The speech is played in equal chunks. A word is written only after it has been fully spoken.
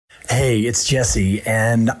Hey, it's Jesse,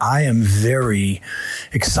 and I am very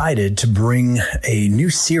excited to bring a new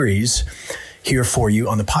series here for you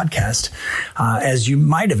on the podcast. As you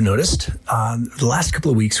might have noticed, the last couple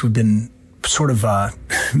of weeks we've been sort of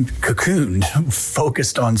cocooned,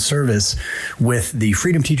 focused on service with the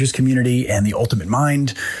Freedom Teachers community and the Ultimate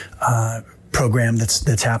Mind program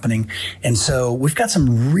that's happening. And so we've got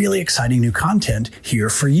some really exciting new content here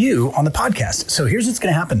for you on the podcast. So here's what's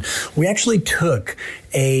going to happen. We actually took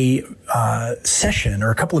a session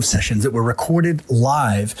or a couple of sessions that were recorded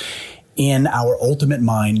live in our Ultimate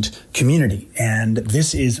Mind community. And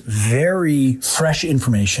this is very fresh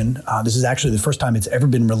information. This is actually the first time it's ever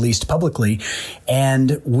been released publicly.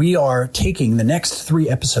 And we are taking the next 3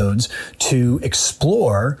 episodes to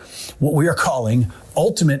explore what we are calling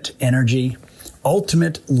ultimate energy,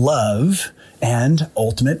 ultimate love, and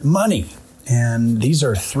ultimate money. And these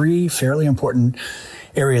are 3 fairly important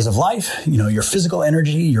areas of life. You know, your physical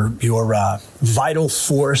energy, your vital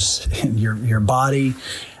force, your body.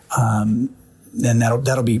 And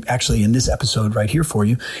that'll be actually in this episode right here for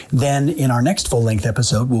you. Then in our next full length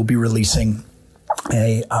episode, we'll be releasing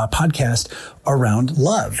a podcast around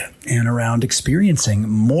love and around experiencing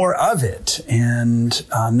more of it, and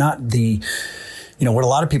not the, what a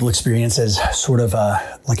lot of people experience as sort of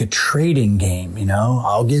like a trading game.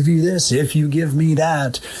 I'll give you this if you give me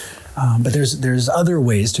that. But there's other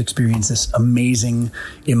ways to experience this amazing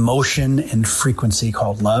emotion and frequency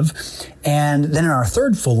called love. And then in our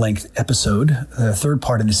third full-length episode, the third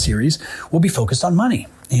part in the series, we'll be focused on money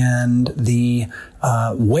and the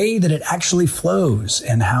way that it actually flows,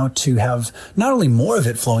 and how to have not only more of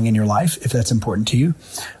it flowing in your life, if that's important to you,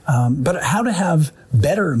 but how to have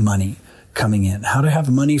better money coming in, how to have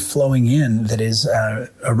money flowing in that is a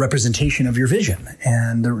representation of your vision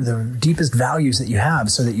and the deepest values that you have,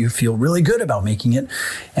 so that you feel really good about making it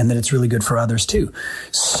and that it's really good for others too.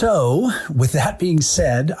 So with that being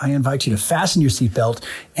said, I invite you to fasten your seatbelt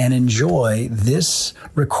and enjoy this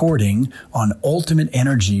recording on Ultimate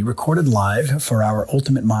Energy, recorded live for our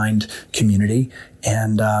Ultimate Mind community.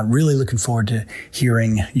 And really looking forward to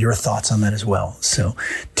hearing your thoughts on that as well. So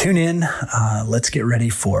tune in. Let's get ready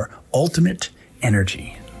for Ultimate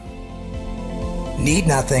Energy. Need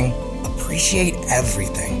nothing, appreciate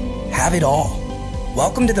everything, have it all.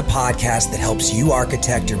 Welcome to the podcast that helps you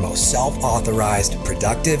architect your most self-authorized,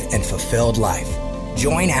 productive, and fulfilled life.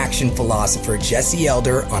 Join action philosopher Jesse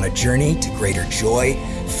Elder on a journey to greater joy,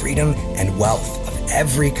 freedom, and wealth of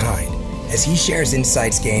every kind, as he shares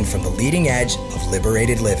insights gained from the leading edge of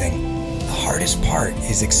liberated living. The hardest part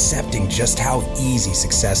is accepting just how easy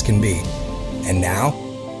success can be. And now,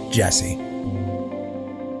 Jesse.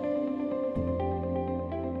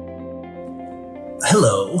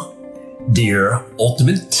 Hello, dear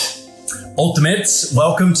Ultimates.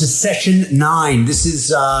 Welcome to session 9. This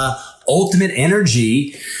is Ultimate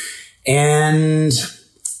Energy, and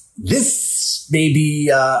this may be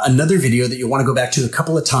another video that you'll want to go back to a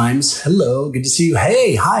couple of times. Hello, good to see you.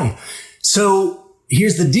 Hey, hi. So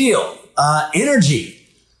here's the deal. Energy.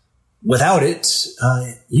 Without it,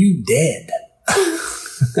 you dead.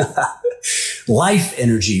 Life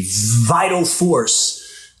energy, vital force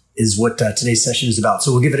is what today's session is about.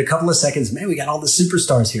 So we'll give it a couple of seconds. Man, we got all the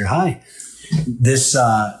superstars here. Hi. This,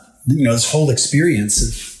 this whole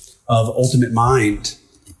experience of Ultimate Mind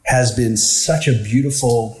has been such a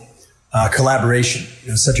beautiful collaboration,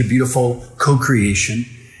 such a beautiful co-creation.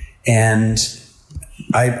 And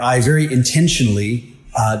I very intentionally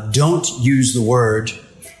don't use the word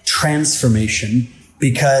transformation,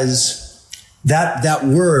 because that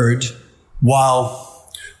word,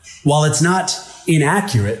 while it's not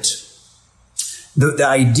inaccurate, the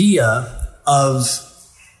idea of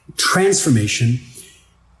transformation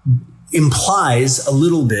implies a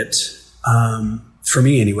little bit, for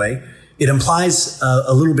me anyway, it implies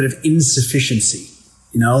a little bit of insufficiency,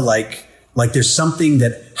 like there's something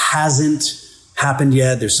that hasn't happened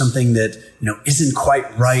yet. There's something that, isn't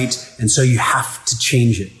quite right. And so you have to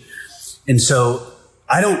change it. And so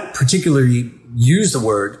I don't particularly use the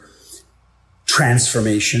word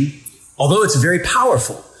transformation, although it's very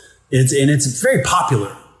powerful. It's very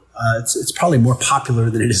popular. It's probably more popular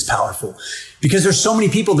than it is powerful, because there's so many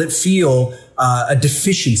people that feel a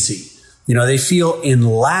deficiency. They feel in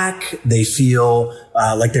lack. They feel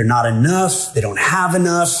like they're not enough. They don't have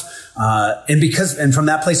enough. And from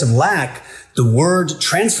that place of lack, the word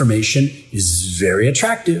transformation is very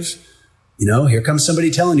attractive. Here comes somebody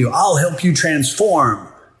telling you, I'll help you transform.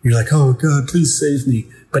 You're like, oh God, please save me.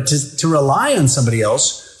 But to rely on somebody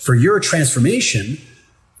else for your transformation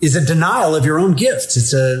is a denial of your own gifts.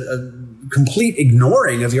 It's a complete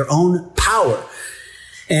ignoring of your own power.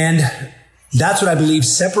 And That's what I believe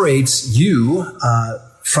separates you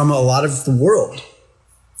from a lot of the world.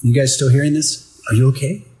 You guys still hearing this? Are you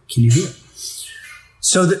okay? Can you hear?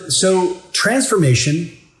 So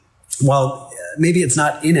transformation, while maybe it's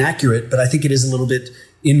not inaccurate, but I think it is a little bit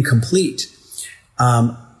incomplete.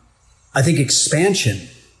 I think expansion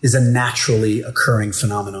is a naturally occurring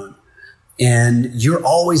phenomenon. And you're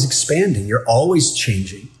always expanding. You're always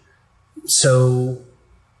changing. So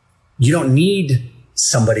you don't need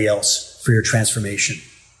somebody else for your transformation.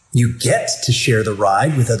 You get to share the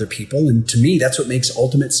ride with other people. And to me, that's what makes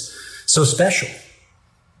Ultimates so special.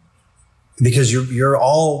 Because you're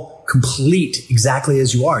all complete exactly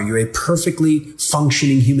as you are. You're a perfectly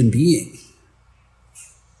functioning human being.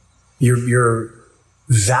 Your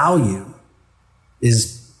value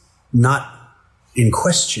is not in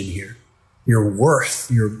question here. Your worth,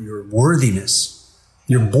 your worthiness.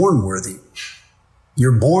 You're born worthy.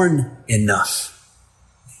 You're born enough.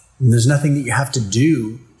 And there's nothing that you have to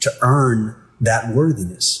do to earn that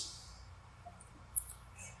worthiness.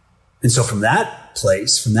 And so from that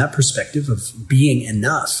place, from that perspective of being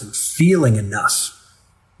enough and feeling enough,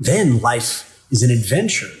 then life is an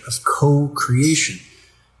adventure of co-creation.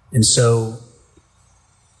 And so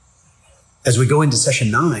as we go into session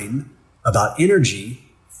 9 about energy,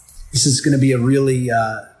 this is going to be a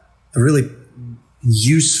really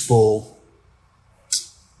useful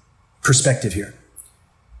perspective here.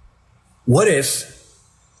 What if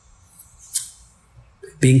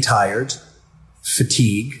being tired,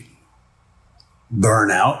 fatigue,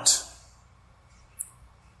 burnout,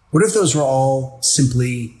 what if those were all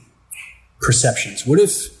simply perceptions? What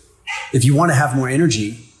if you want to have more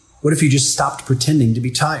energy, what if you just stopped pretending to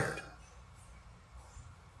be tired?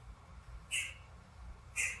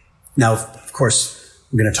 Now, of course,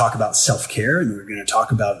 we're going to talk about self-care, and we're going to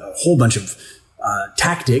talk about a whole bunch of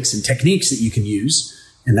tactics and techniques that you can use,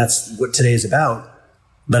 and that's what today is about.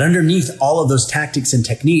 But underneath all of those tactics and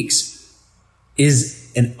techniques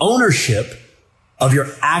is an ownership of your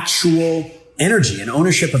actual energy, an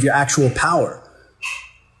ownership of your actual power.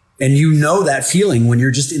 And you know that feeling when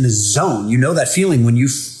you're just in the zone. You know that feeling when you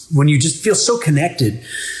just feel so connected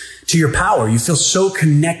to your power. You feel so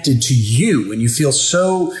connected to you, and you feel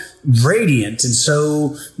so radiant and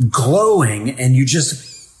so glowing, and you just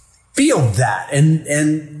feel that.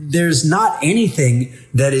 And there's not anything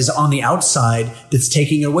that is on the outside that's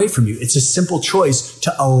taking it away from you. It's a simple choice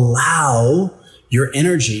to allow your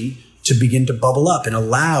energy to begin to bubble up and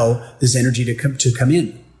allow this energy to come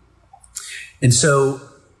in. And so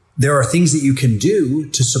there are things that you can do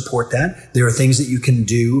to support that. There are things that you can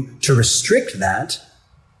do to restrict that.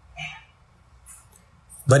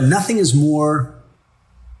 But nothing is more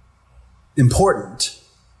important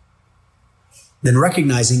than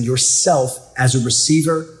recognizing yourself as a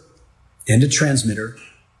receiver and a transmitter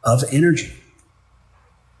of energy.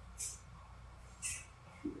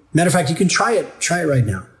 Matter of fact, you can try it right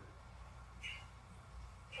now.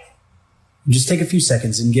 Just take a few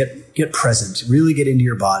seconds and get present. Really get into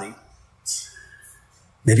your body.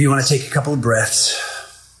 Maybe you want to take a couple of breaths.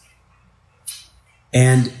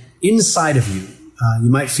 And inside of you, you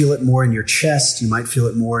might feel it more in your chest. You might feel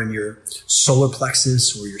it more in your solar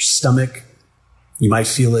plexus or your stomach. You might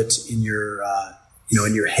feel it in your,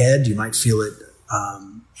 in your head. You might feel it,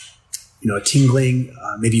 a tingling.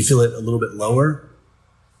 Maybe you feel it a little bit lower.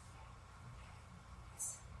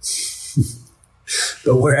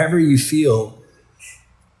 But wherever you feel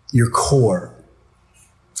your core,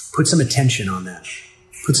 put some attention on that.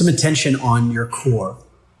 Put some attention on your core.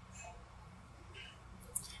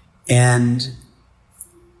 And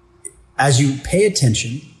as you pay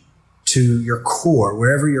attention to your core,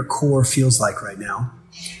 wherever your core feels like right now,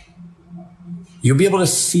 you'll be able to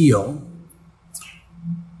feel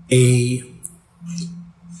a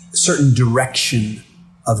certain direction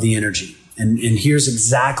of the energy. And here's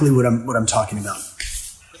exactly what I'm talking about.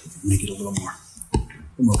 Make it a little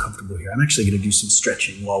more comfortable here. I'm actually going to do some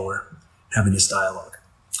stretching while we're having this dialogue.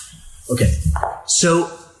 Okay,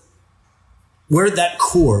 so where that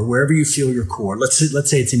core, wherever you feel your core, let's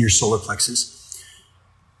say it's in your solar plexus,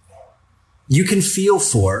 you can feel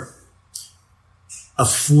for a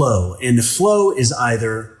flow, and the flow is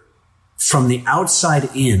either from the outside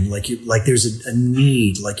in, like there's a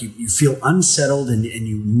need, like you feel unsettled and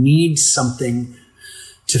you need something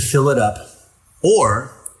to fill it up,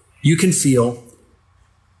 or you can feel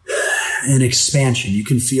an expansion. You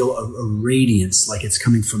can feel a radiance, like it's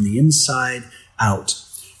coming from the inside out.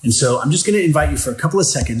 And so I'm just going to invite you for a couple of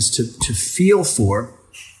seconds to feel for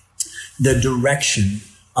the direction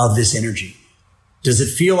of this energy. Does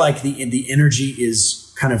it feel like the energy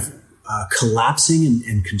is kind of collapsing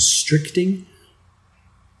and constricting?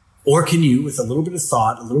 Or can you, with a little bit of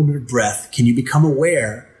thought, a little bit of breath, can you become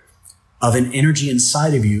aware of an energy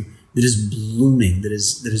inside of you that is blooming, that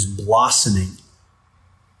is blossoming?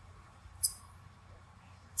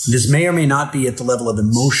 This may or may not be at the level of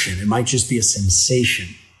emotion. It might just be a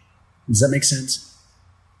sensation. Does that make sense?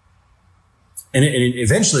 And it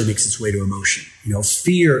eventually makes its way to emotion.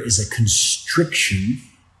 Fear is a constriction.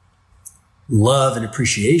 Love and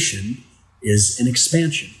appreciation is an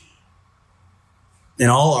expansion. And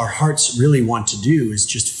all our hearts really want to do is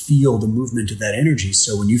just feel the movement of that energy.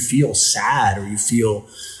 So when you feel sad, or you feel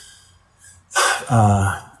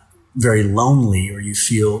very lonely, or you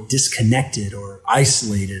feel disconnected or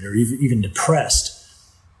isolated or even depressed,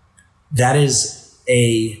 that is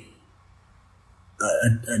a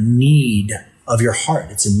need of your heart.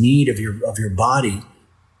 It's a need of your body.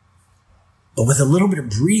 But with a little bit of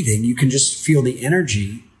breathing, you can just feel the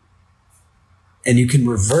energy, and you can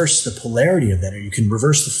reverse the polarity of that, or you can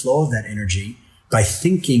reverse the flow of that energy by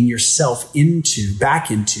thinking yourself back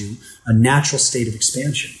into a natural state of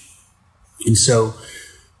expansion. And so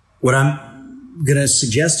what I'm going to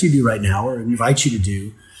suggest you do right now, or invite you to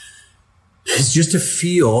do, is just to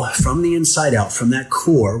feel from the inside out, from that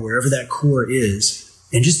core, wherever that core is,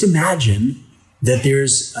 and just imagine that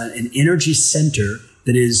there's an energy center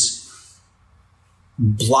that is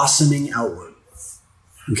blossoming outward.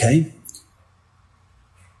 Okay?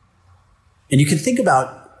 And you can think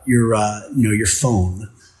about your phone.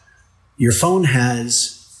 Your phone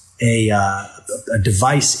has a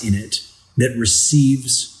device in it that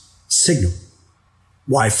receives signal,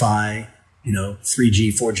 Wi-Fi,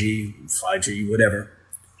 3G, 4G, 5G, whatever.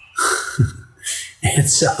 And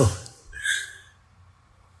so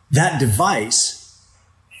that device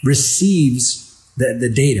receives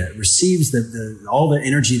the data, receives all the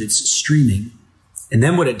energy that's streaming. And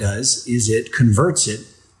then what it does is it converts it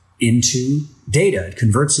into data. It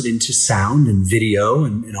converts it into sound and video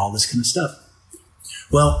and all this kind of stuff.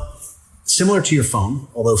 Well, similar to your phone,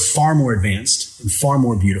 although far more advanced and far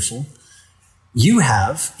more beautiful, you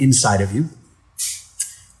have inside of you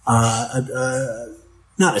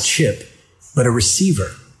not a chip, but a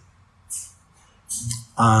receiver.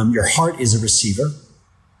 Your heart is a receiver.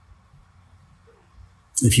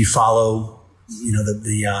 If you follow,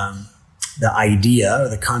 the idea or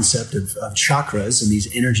the concept of chakras and these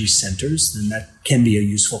energy centers, then that can be a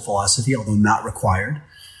useful philosophy, although not required.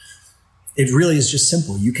 It really is just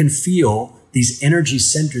simple. You can feel these energy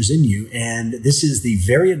centers in you, and this is the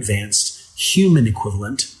very advanced human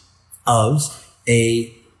equivalent of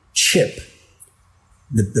a chip,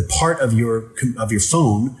 the part of your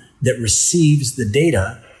phone that receives the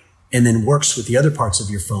data and then works with the other parts of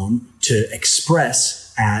your phone to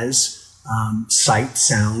express as sight,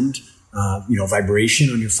 sound, vibration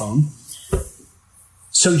on your phone.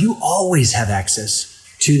 So you always have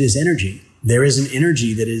access to this energy. There is an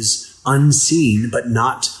energy that is unseen but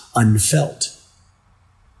not unfelt.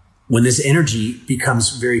 When this energy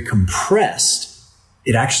becomes very compressed,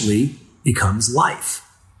 it actually becomes life.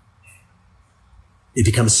 It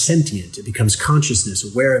becomes sentient. It becomes consciousness,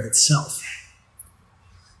 aware of itself.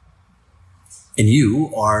 And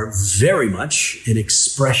you are very much an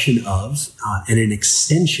expression of and an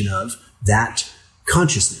extension of that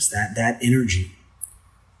consciousness, that energy.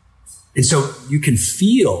 And so you can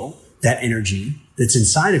feel that energy that's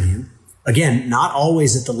inside of you. Again, not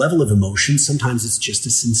always at the level of emotion. Sometimes it's just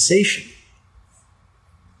a sensation.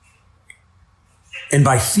 And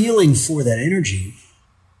by feeling for that energy,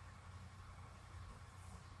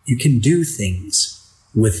 you can do things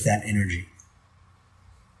with that energy.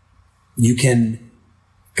 You can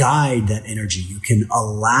guide that energy. You can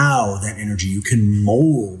allow that energy. You can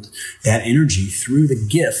mold that energy through the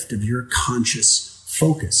gift of your conscious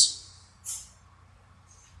focus.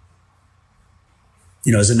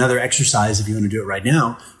 As another exercise, if you want to do it right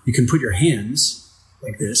now, you can put your hands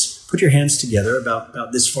like this. Put your hands together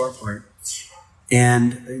about this far apart.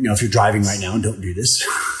 And, if you're driving right now, don't do this.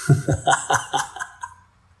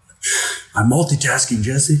 I'm multitasking,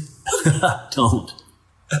 Jesse. Don't.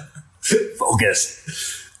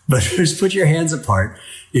 Focus. But just put your hands apart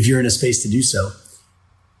if you're in a space to do so.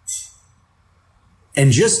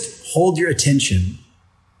 And just hold your attention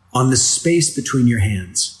on the space between your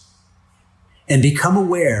hands. And become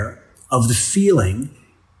aware of the feeling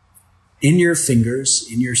in your fingers,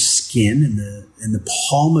 in your skin, in the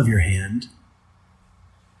palm of your hand.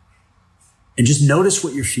 And just notice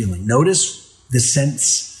what you're feeling. Notice the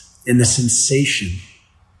sense and the sensation.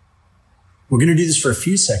 We're going to do this for a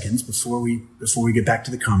few seconds before we get back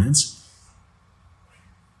to the comments.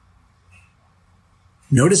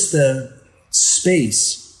 Notice the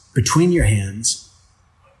space between your hands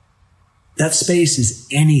that space is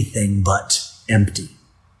anything but empty.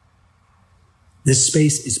 This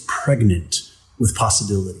space is pregnant with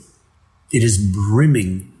possibility. It is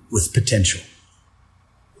brimming with potential.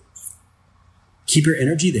 Keep your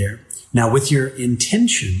energy there. Now, with your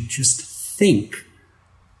intention, just think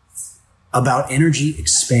about energy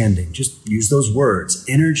expanding. Just use those words,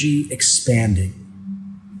 energy expanding.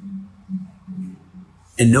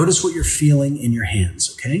 And notice what you're feeling in your hands,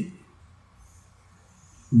 okay?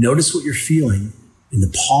 Notice what you're feeling in the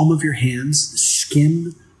palm of your hands, the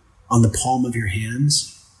skin on the palm of your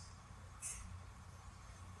hands.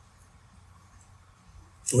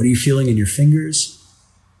 What are you feeling in your fingers?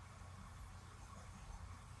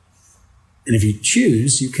 And if you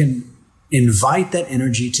choose, you can invite that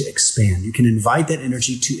energy to expand. You can invite that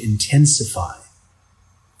energy to intensify.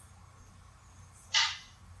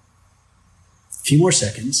 A few more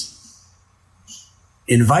seconds.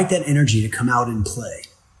 Invite that energy to come out and play.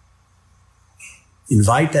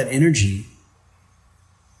 Invite that energy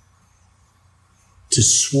to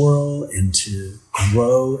swirl and to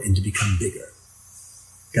grow and to become bigger.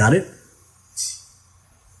 Got it?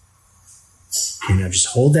 Okay, now just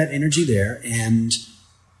hold that energy there, and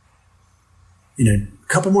in a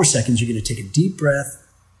couple more seconds, you're going to take a deep breath.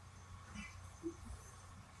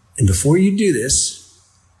 And before you do this,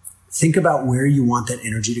 think about where you want that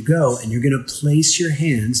energy to go, and you're going to place your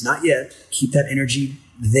hands, not yet, keep that energy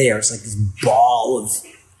there. It's like this ball of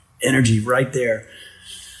energy right there.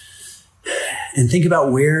 And think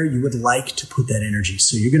about where you would like to put that energy.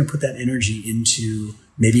 So you're going to put that energy into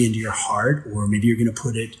your heart, or maybe you're going to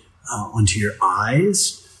put it onto your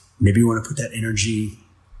eyes. Maybe you want to put that energy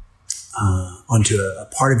onto a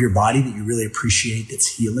part of your body that you really appreciate that's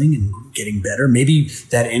healing and getting better. Maybe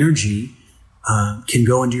that energy can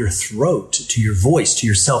go into your throat, to your voice, to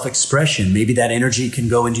your self-expression. Maybe that energy can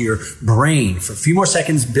go into your brain. For a few more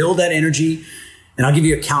seconds, build that energy, and I'll give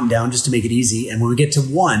you a countdown just to make it easy. And when we get to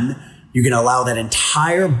 1, you're going to allow that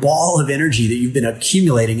entire ball of energy that you've been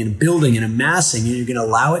accumulating and building and amassing, and you're going to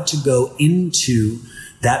allow it to go into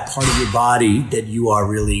that part of your body that you are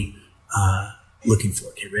really looking for.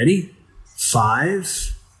 Okay, ready?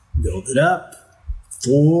 5, build it up.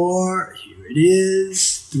 4, here it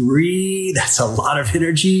is. 3, that's a lot of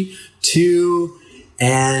energy. 2,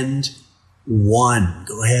 and 1.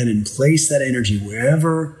 Go ahead and place that energy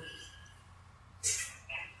wherever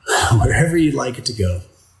you'd like it to go.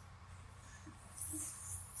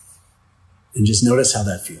 And just notice how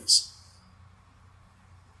that feels.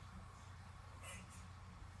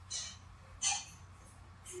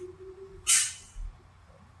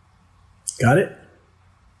 Got it?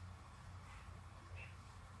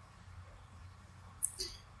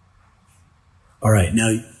 All right.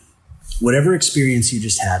 Now, whatever experience you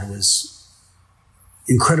just had was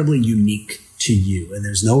incredibly unique to you, and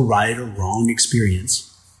there's no right or wrong experience.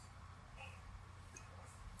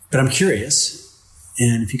 But I'm curious,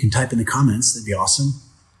 and if you can type in the comments, that'd be awesome.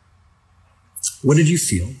 What did you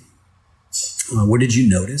feel? What did you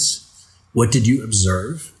notice? What did you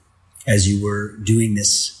observe as you were doing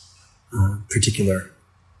this particular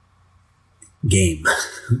game?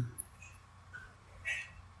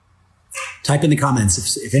 Type in the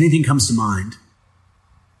comments if anything comes to mind.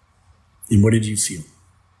 And what did you feel?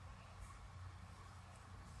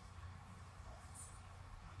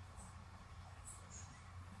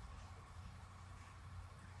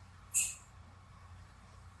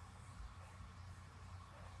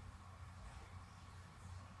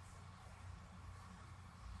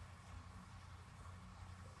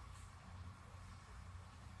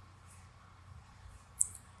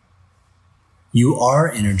 You are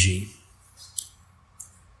energy,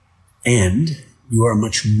 and you are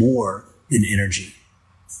much more than energy,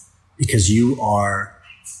 because you are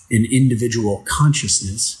an individual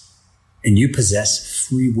consciousness and you possess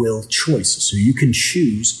free will choice. So you can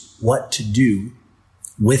choose what to do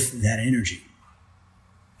with that energy.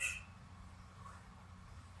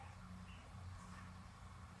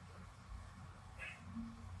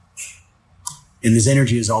 And this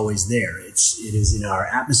energy is always there. It is in our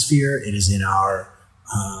atmosphere. It is in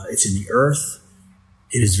it's in the earth.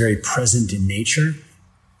 It is very present in nature.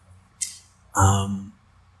 And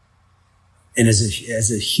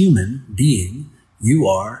as a human being, you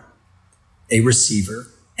are a receiver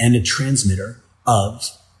and a transmitter of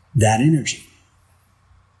that energy.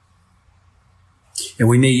 And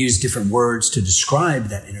we may use different words to describe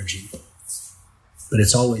that energy, but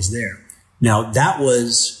it's always there. Now, that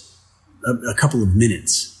was a couple of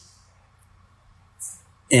minutes.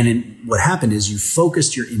 And what happened is you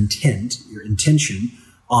focused your intention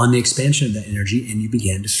on the expansion of that energy, and you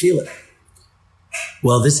began to feel it.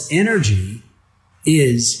 Well, this energy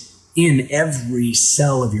is in every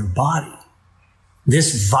cell of your body.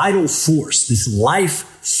 This vital force, this life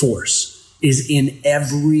force, is in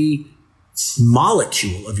every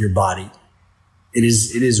molecule of your body. It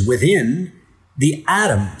is within the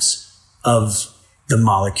atoms of the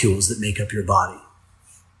molecules that make up your body.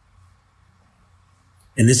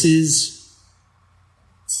 And this is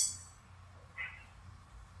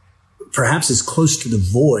perhaps as close to the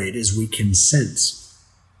void as we can sense,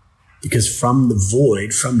 because from the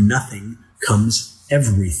void, from nothing, comes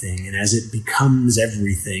everything. And as it becomes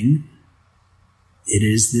everything, it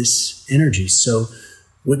is this energy. So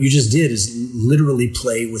what you just did is literally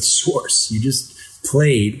play with source. You just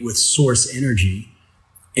played with source energy,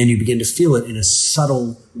 and you begin to feel it in a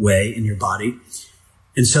subtle way in your body.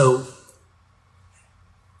 And so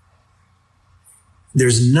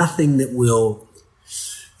there's nothing that will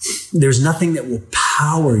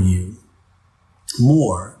power you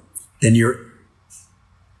more than your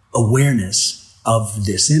awareness of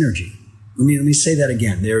this energy. Let me say that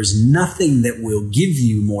again. There's nothing that will give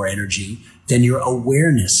you more energy than your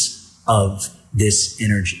awareness of this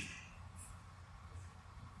energy.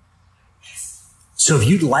 So if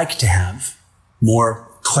you'd like to have more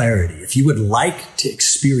clarity, if you would like to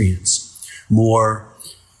experience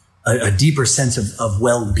a deeper sense of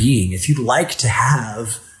well-being, if you'd like to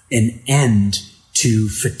have an end to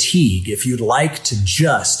fatigue, if you'd like to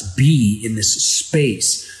just be in this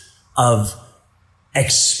space of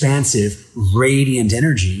expansive, radiant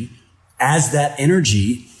energy, as that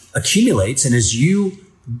energy accumulates and as you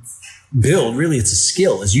build, really it's a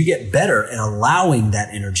skill, as you get better at allowing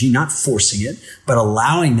that energy, not forcing it, but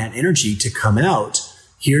allowing that energy to come out,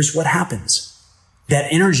 here's what happens.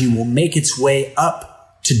 That energy will make its way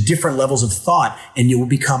up to different levels of thought, and you will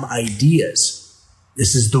become ideas.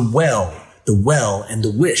 This is the well, and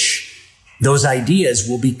the wish. Those ideas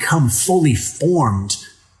will become fully formed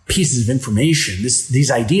pieces of information.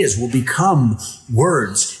 These ideas will become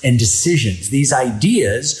words and decisions. These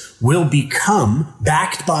ideas will become,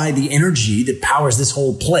 backed by the energy that powers this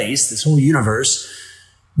whole place, this whole universe,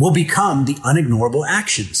 will become the unignorable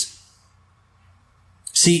actions.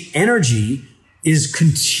 See, energy is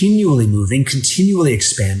continually moving, continually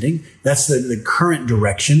expanding. That's the current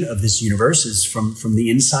direction of this universe, is from the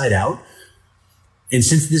inside out. And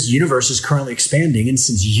since this universe is currently expanding, and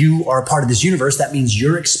since you are a part of this universe, that means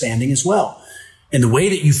you're expanding as well. And the way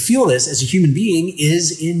that you feel this as a human being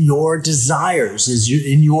is in your desires, is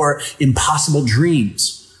in your impossible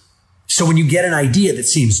dreams. So when you get an idea that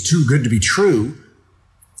seems too good to be true,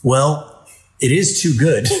 well, it is too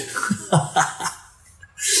good.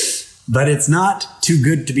 But it's not too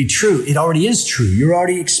good to be true. It already is true. You're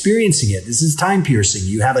already experiencing it. This is time piercing.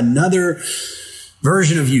 You have another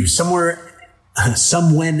version of you somewhere,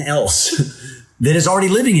 someone else that is already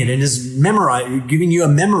living it and is giving you a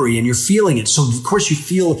memory, and you're feeling it. So of course you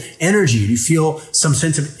feel energy. You feel some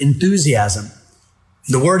sense of enthusiasm.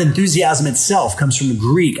 The word enthusiasm itself comes from the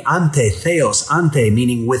Greek ante, theos, ante,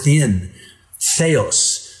 meaning within.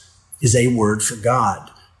 Theos is a word for God.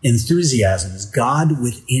 Enthusiasm is God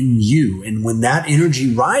within you. And when that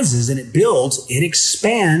energy rises and it builds, it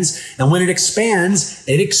expands. And when it expands,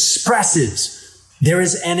 it expresses. There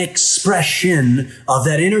is an expression of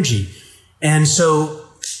that energy. And so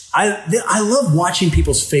I love watching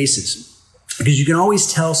people's faces, because you can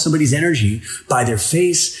always tell somebody's energy by their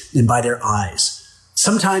face and by their eyes.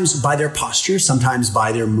 Sometimes by their posture, sometimes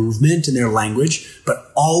by their movement and their language,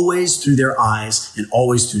 but always through their eyes and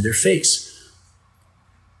always through their face.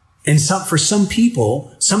 And for some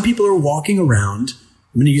people are walking around.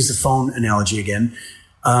 I'm going to use the phone analogy again.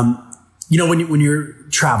 When you're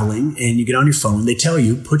traveling and you get on your phone, they tell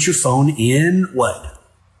you, put your phone in what?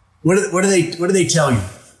 What do they tell you?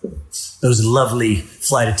 Those lovely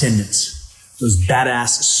flight attendants, those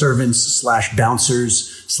badass servants /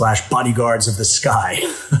 bouncers / bodyguards of the sky.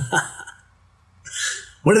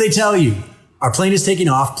 What do they tell you? Our plane is taking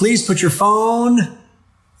off. Please put your phone.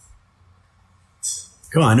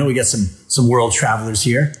 Come on, I know we got some world travelers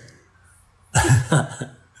here.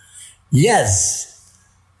 Yes.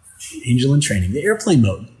 Angel in training, the airplane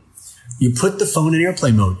mode. You put the phone in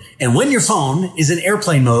airplane mode. And when your phone is in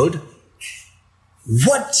airplane mode,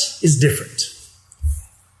 what is different?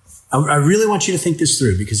 I really want you to think this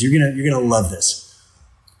through, because you're gonna love this.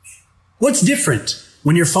 What's different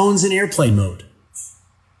when your phone's in airplane mode?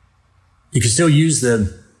 You can still use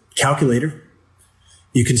the calculator.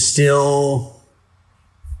 You can still,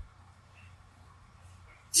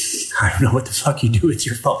 I don't know what the fuck you do with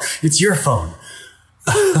your phone. It's your phone.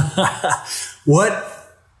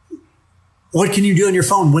 What can you do on your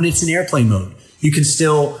phone when it's in airplane mode? You can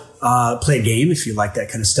still play a game if you like that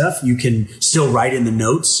kind of stuff. You can still write in the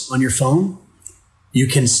notes on your phone. You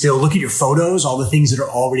can still look at your photos, all the things that are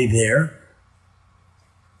already there.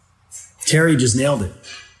 Terry just nailed it.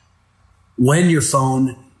 When your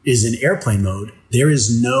phone is in airplane mode, there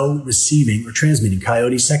is no receiving or transmitting.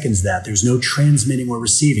 Coyote seconds that. There's no transmitting or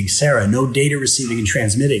receiving. Sarah, no data receiving and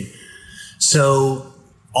transmitting. So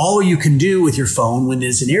all you can do with your phone when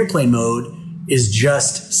it's in airplane mode is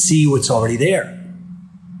just see what's already there.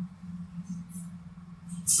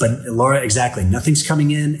 But Laura, exactly. Nothing's coming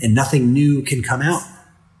in and nothing new can come out.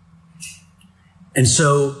 And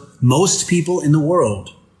so most people in the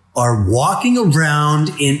world are walking around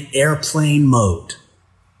in airplane mode.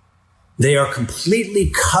 They are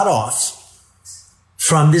completely cut off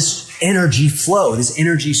from this energy flow, this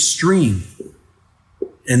energy stream.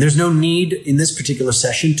 And there's no need in this particular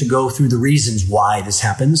session to go through the reasons why this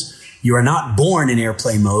happens. You are not born in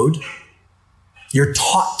airplane mode. You're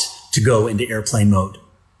taught to go into airplane mode.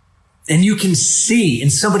 And you can see in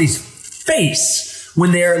somebody's face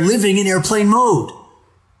when they're living in airplane mode.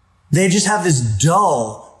 They just have this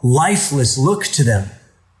dull, lifeless look to them.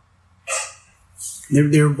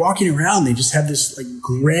 They're walking around. They just have this like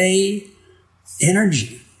gray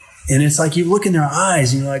energy. And it's like you look in their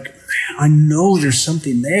eyes and you're like, I know there's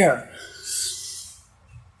something there.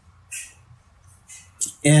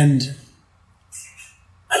 And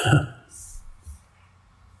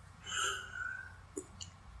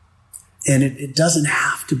it doesn't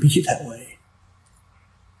have to be that way.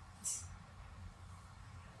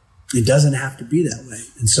 It doesn't have to be that way.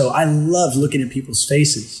 And so I love looking at people's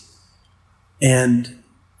faces. And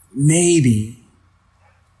maybe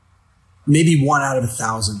 1 out of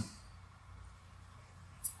 1,000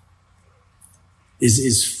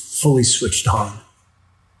 is fully switched on,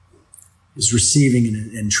 is receiving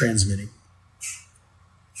and transmitting.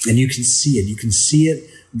 And you can see it. You can see it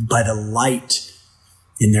by the light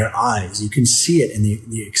in their eyes. You can see it in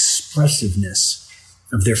the expressiveness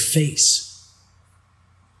of their face.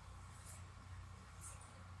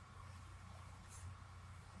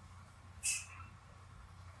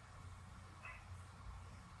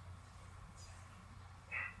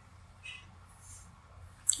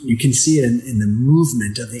 You can see it in the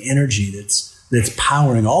movement of the energy that's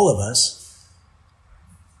powering all of us.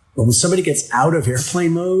 But when somebody gets out of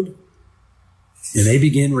airplane mode and they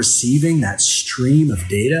begin receiving that stream of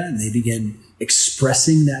data and they begin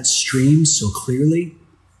expressing that stream so clearly,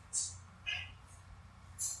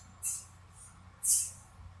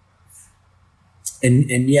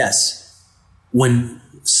 and yes, when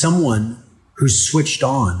someone who's switched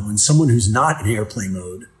on, when someone who's not in airplane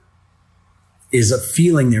mode is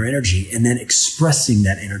feeling their energy and then expressing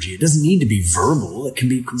that energy. It doesn't need to be verbal. It can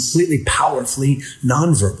be completely powerfully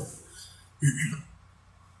nonverbal.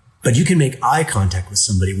 But you can make eye contact with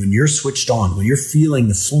somebody when you're switched on, when you're feeling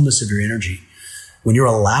the fullness of your energy, when you're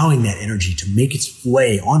allowing that energy to make its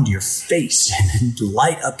way onto your face and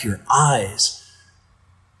light up your eyes.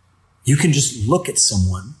 You can just look at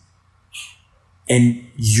someone and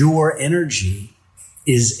your energy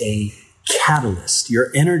is a catalyst.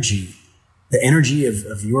 Your energy, the energy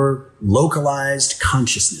of your localized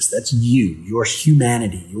consciousness, that's you, your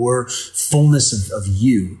humanity, your fullness of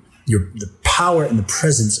you, the power and the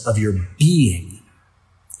presence of your being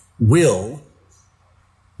will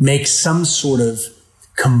make some sort of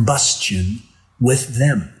combustion with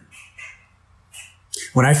them.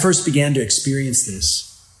 When I first began to experience this,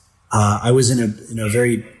 I was in a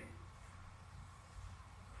very,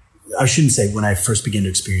 I shouldn't say when I first began to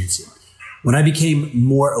experience it. When I became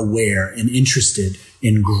more aware and interested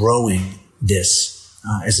in growing this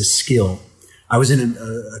as a skill, I was in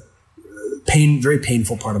a very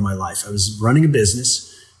painful part of my life. I was running a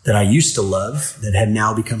business that I used to love that had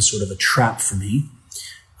now become sort of a trap for me.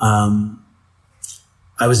 I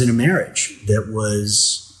was in a marriage that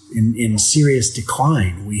was in serious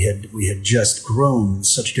decline. We had just grown in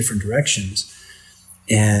such different directions,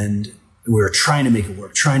 and we were trying to make it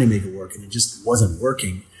work, and it just wasn't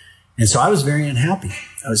working. And so I was very unhappy.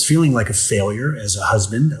 I was feeling like a failure as a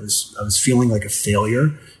husband. I was feeling like a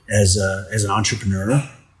failure as an entrepreneur.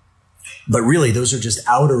 But really, those are just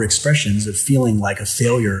outer expressions of feeling like a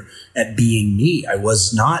failure at being me. I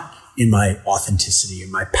was not in my authenticity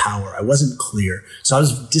and my power. I wasn't clear. So I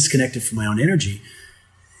was disconnected from my own energy.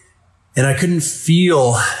 And I couldn't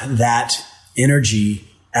feel that energy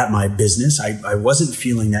at my business. I wasn't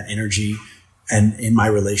feeling that energy and in my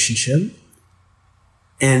relationship.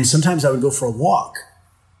 And sometimes I would go for a walk.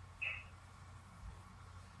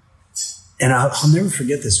 And I'll never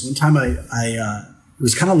forget this. One time it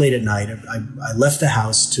was kind of late at night. I left the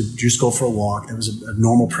house to just go for a walk. That was a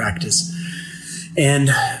normal practice.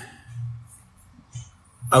 And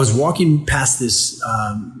I was walking past this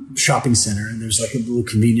shopping center, and there's like a little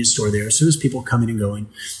convenience store there. So there's people coming and going.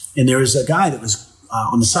 And there was a guy that was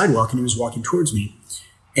on the sidewalk, and he was walking towards me.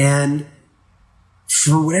 And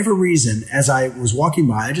for whatever reason, as I was walking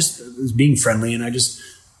by, I just was being friendly, and I just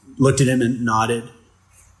looked at him and nodded.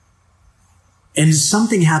 And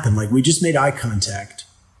something happened, like we just made eye contact.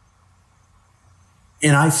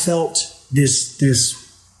 And I felt this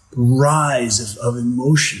rise of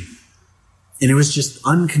emotion. And it was just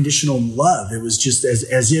unconditional love. It was just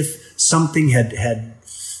as if something had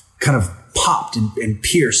kind of popped and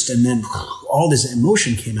pierced, and then all this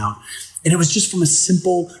emotion came out. And it was just from a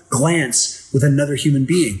simple glance with another human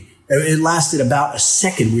being. It lasted about a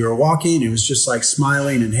second. We were walking. It was just like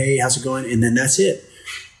smiling and, hey, how's it going? And then that's it.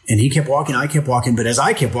 And he kept walking. I kept walking. But as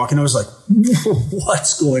I kept walking, I was like,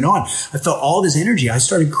 what's going on? I felt all this energy. I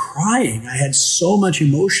started crying. I had so much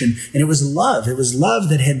emotion. And it was love. It was love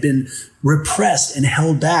that had been repressed and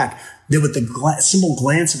held back. That with the simple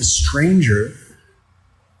glance of a stranger,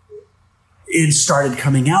 it started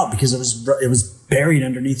coming out because it was buried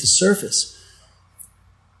underneath the surface.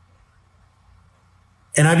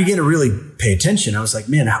 And I began to really pay attention. I was like,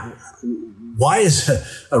 man, why is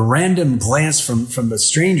a random glance from a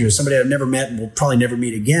stranger, somebody I've never met and will probably never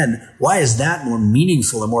meet again, why is that more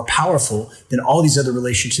meaningful and more powerful than all these other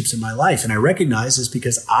relationships in my life? And I recognize it's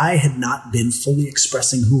because I had not been fully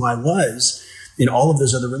expressing who I was in all of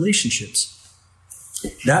those other relationships.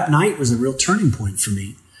 That night was a real turning point for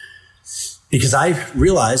me, because I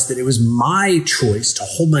realized that it was my choice to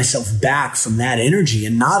hold myself back from that energy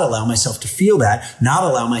and not allow myself to feel that, not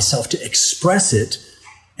allow myself to express it,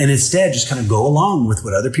 and instead just kind of go along with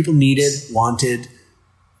what other people needed, wanted,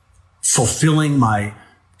 fulfilling my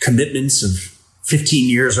commitments of 15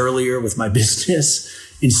 years earlier with my business,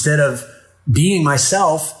 instead of being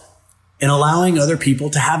myself and allowing other people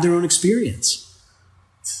to have their own experience.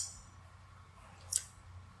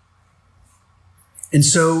 And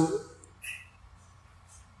so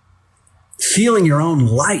feeling your own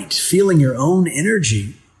light, feeling your own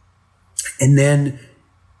energy, and then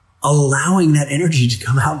allowing that energy to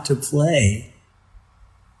come out to play.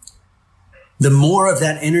 The more of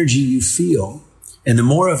that energy you feel, and the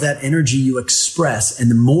more of that energy you express,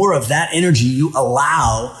 and the more of that energy you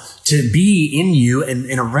allow to be in you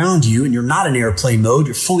and around you, and you're not in airplane mode,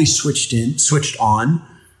 you're fully switched on,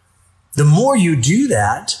 the more you do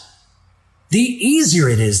that, the easier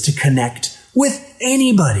it is to connect with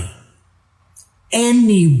anybody.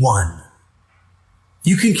 Anyone.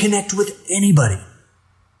 You can connect with anybody.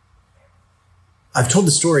 I've told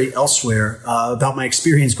the story elsewhere about my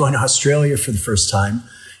experience going to Australia for the first time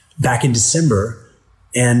back in December.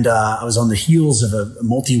 And I was on the heels of a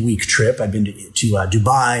multi-week trip. I'd been to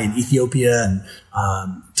Dubai and Ethiopia and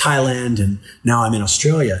Thailand, and now I'm in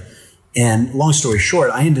Australia. And long story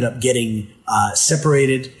short, I ended up getting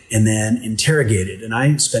separated and then interrogated. And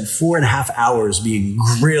I spent 4.5 hours being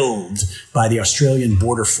grilled by the Australian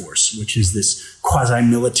Border Force, which is this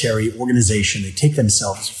quasi-military organization. They take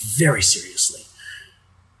themselves very seriously.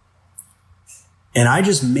 And I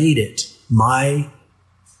just made it my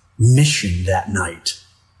mission that night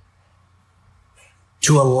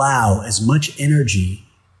to allow as much energy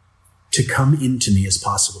to come into me as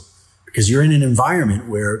possible. Because you're in an environment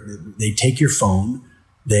where they take your phone,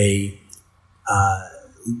 they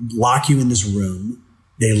lock you in this room,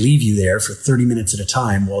 they leave you there for 30 minutes at a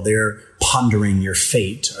time while they're pondering your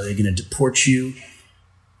fate. Are they going to deport you?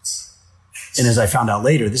 And as I found out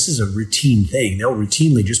later, this is a routine thing. They'll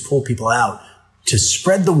routinely just pull people out to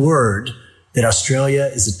spread the word that Australia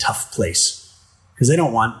is a tough place, because they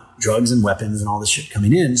don't want drugs and weapons and all this shit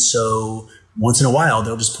coming in. So once in a while,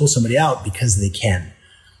 they'll just pull somebody out because they can.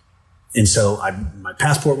 And so my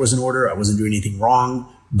passport was in order. I wasn't doing anything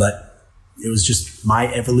wrong, but it was just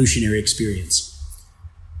my evolutionary experience.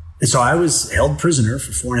 And so I was held prisoner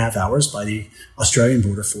for 4.5 hours by the Australian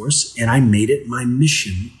Border Force, and I made it my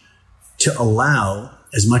mission to allow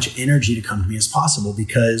as much energy to come to me as possible,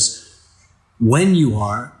 because when you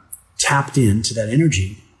are tapped into that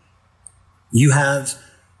energy, you have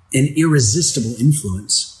an irresistible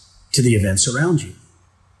influence to the events around you.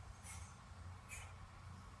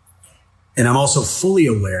 And I'm also fully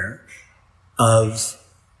aware of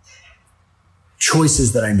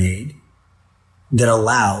choices that I made that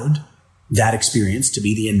allowed that experience to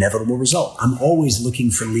be the inevitable result. I'm always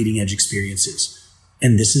looking for leading edge experiences,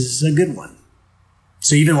 and this is a good one.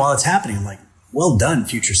 So even while it's happening, I'm like, well done,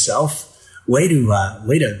 future self. Way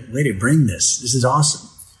to bring this. This is awesome.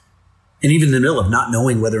 And even in the middle of not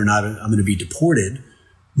knowing whether or not I'm going to be deported,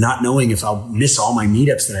 not knowing if I'll miss all my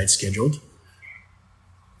meetups that I'd scheduled,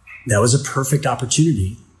 that was a perfect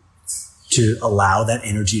opportunity to allow that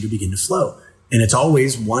energy to begin to flow. And it's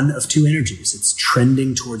always one of two energies. It's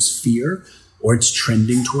trending towards fear or it's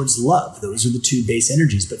trending towards love. Those are the two base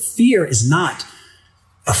energies. But fear is not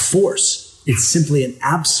a force. It's simply an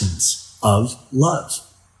absence of love.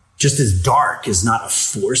 Just as dark is not a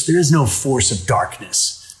force, there is no force of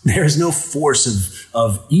darkness. There is no force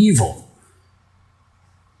of evil.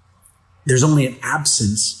 There's only an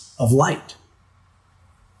absence of light.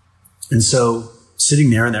 And so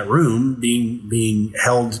sitting there in that room, being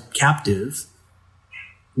held captive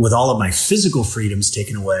with all of my physical freedoms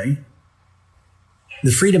taken away,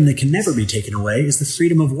 the freedom that can never be taken away is the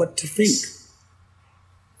freedom of what to think.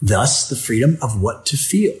 Thus, the freedom of what to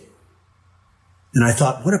feel. And I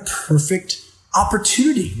thought, what a perfect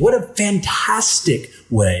opportunity. What a fantastic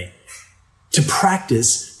way to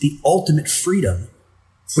practice the ultimate freedom,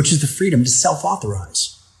 which is the freedom to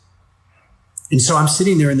self-authorize. And so I'm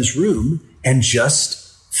sitting there in this room and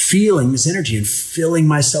just feeling this energy and filling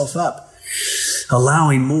myself up,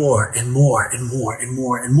 allowing more and more and more and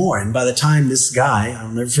more and more. And by the time this guy, I'll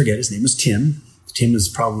never forget, his name was Tim. Tim was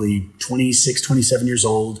probably 26, 27 years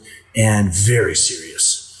old and very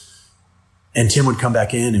serious. And Tim would come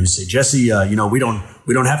back in and would say, Jesse, we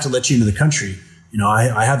don't have to let you into the country.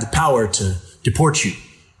 I have the power to deport you.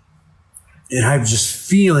 And I'm just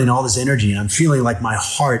feeling all this energy, and I'm feeling like my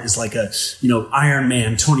heart is like a, Iron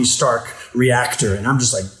Man, Tony Stark reactor. And I'm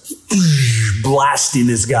just like blasting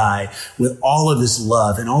this guy with all of this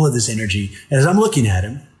love and all of this energy. And as I'm looking at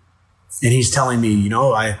him and he's telling me,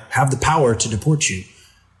 I have the power to deport you.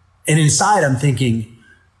 And inside I'm thinking,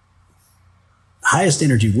 highest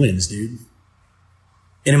energy wins, dude.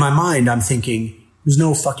 And in my mind, I'm thinking, there's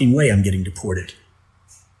no fucking way I'm getting deported.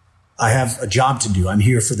 I have a job to do. I'm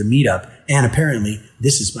here for the meetup. And apparently,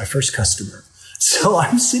 this is my first customer. So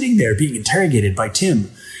I'm sitting there being interrogated by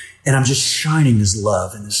Tim. And I'm just shining this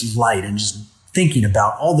love and this light and just thinking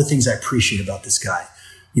about all the things I appreciate about this guy.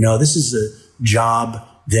 This is a job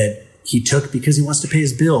that he took because he wants to pay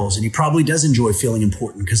his bills. And he probably does enjoy feeling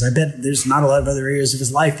important, because I bet there's not a lot of other areas of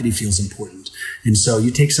his life that he feels important. And so you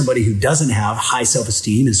take somebody who doesn't have high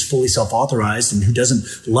self-esteem, is fully self-authorized, and who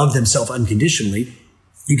doesn't love themselves unconditionally,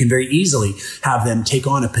 you can very easily have them take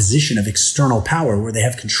on a position of external power where they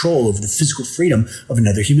have control over the physical freedom of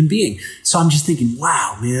another human being. So I'm just thinking,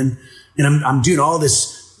 wow, man. And I'm doing all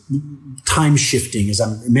this time shifting as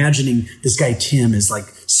I'm imagining this guy, Tim, is like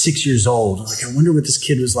 6 years old. Like, I wonder what this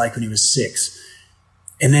kid was like when he was 6.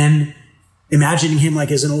 And then imagining him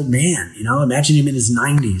like as an old man, imagining him in his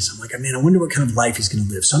 90s. I'm like, man, I wonder what kind of life he's going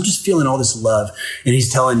to live. So I'm just feeling all this love. And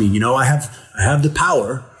he's telling me, I have the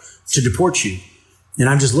power to deport you. And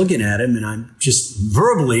I'm just looking at him and I'm just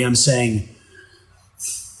verbally, I'm saying,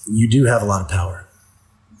 you do have a lot of power.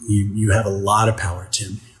 You have a lot of power,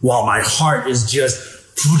 Tim. While my heart is just,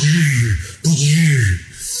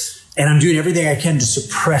 and I'm doing everything I can to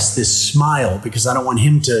suppress this smile, because I don't want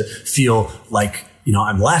him to feel like,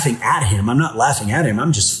 I'm laughing at him. I'm not laughing at him.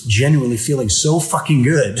 I'm just genuinely feeling so fucking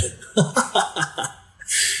good.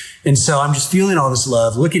 And so I'm just feeling all this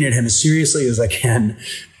love, looking at him as seriously as I can,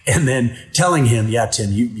 and then telling him, yeah,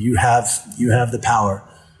 Tim, you have the power.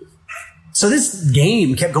 So this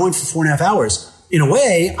game kept going for 4.5 hours. In a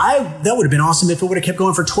way, that would have been awesome if it would have kept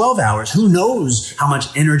going for 12 hours. Who knows how much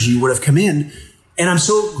energy would have come in. And I'm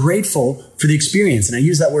so grateful for the experience. And I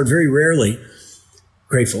use that word very rarely.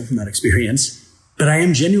 Grateful, not experience. But I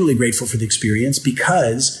am genuinely grateful for the experience,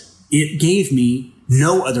 because it gave me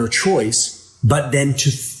no other choice but then to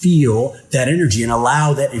feel that energy and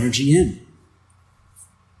allow that energy in.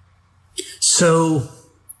 So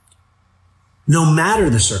no matter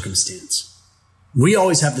the circumstance, we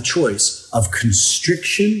always have the choice of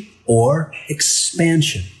constriction or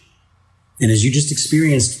expansion. And as you just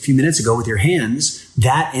experienced a few minutes ago with your hands,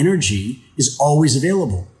 that energy is always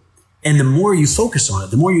available. And the more you focus on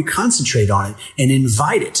it, the more you concentrate on it and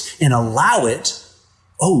invite it and allow it,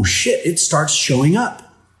 oh shit, it starts showing up.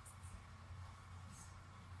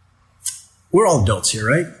 We're all adults here,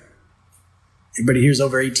 right? Everybody here is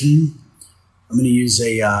over 18. I'm going to use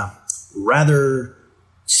a rather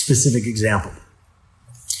specific example.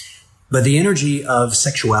 But the energy of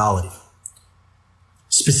sexuality,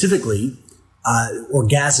 specifically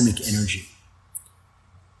orgasmic energy.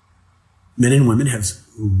 Men and women have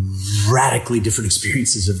radically different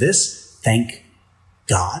experiences of this. Thank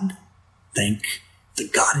God. Thank the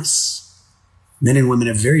goddess. Men and women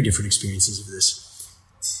have very different experiences of this.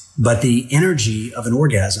 But the energy of an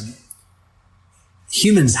orgasm,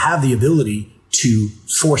 humans have the ability to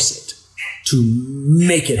force it, to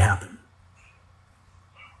make it happen.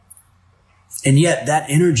 And yet that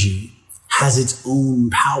energy has its own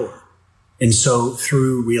power. And so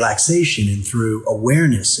through relaxation and through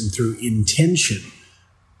awareness and through intention,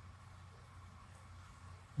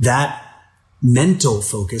 that mental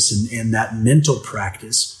focus and that mental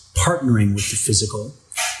practice, partnering with the physical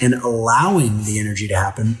and allowing the energy to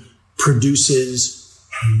happen, produces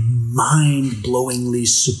mind-blowingly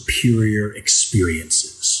superior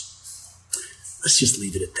experiences. Let's just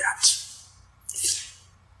leave it at that.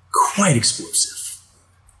 Quite explosive,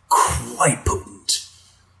 quite potent.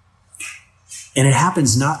 And it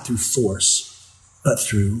happens not through force, but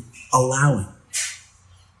through allowing.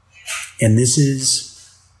 And this is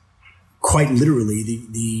quite literally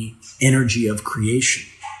the energy of creation.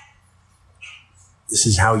 This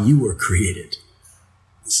is how you were created.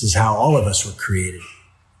 This is how all of us were created.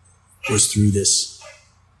 It was through this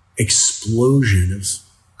explosion of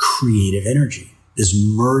creative energy, this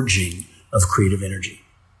merging of creative energy.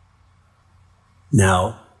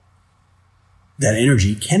 Now, that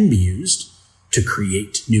energy can be used to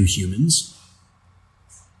create new humans,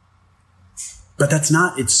 but that's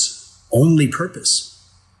not its only purpose.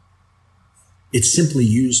 It's simply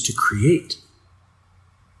used to create.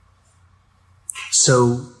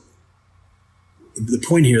 So the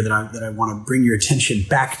point here that I want to bring your attention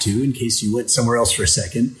back to, in case you went somewhere else for a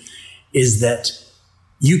second, is that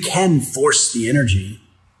you can force the energy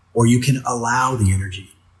or you can allow the energy.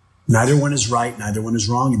 Neither one is right, neither one is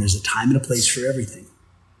wrong, and there's a time and a place for everything.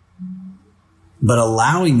 But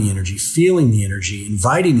allowing the energy, feeling the energy,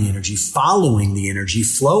 inviting the energy, following the energy,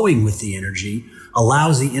 flowing with the energy,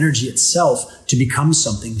 allows the energy itself to become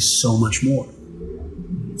something so much more.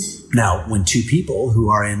 Now, when two people who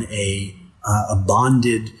are in a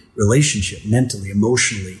bonded relationship, mentally,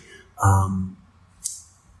 emotionally,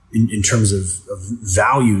 in terms of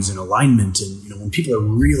values and alignment, and when people are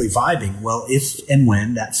really vibing, well, if and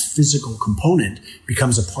when that physical component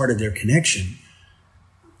becomes a part of their connection,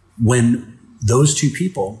 when those two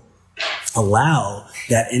people allow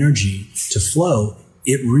that energy to flow,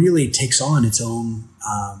 it really takes on its own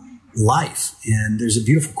life. And there's a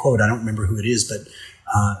beautiful quote, I don't remember who it is, but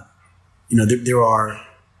there are,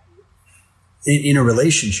 in a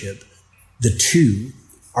relationship, the two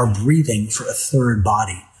are breathing for a third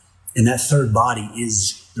body. And that third body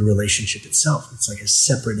is the relationship itself. It's like a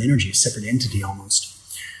separate energy, a separate entity almost.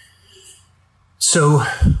 So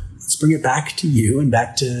let's bring it back to you and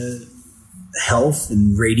back to health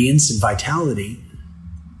and radiance and vitality.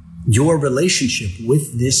 Your relationship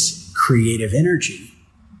with this creative energy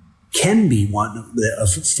can be one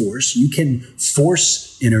of force. You can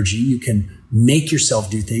force energy. You can make yourself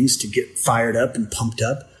do things to get fired up and pumped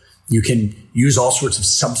up. You can use all sorts of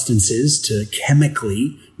substances to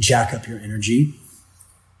chemically jack up your energy.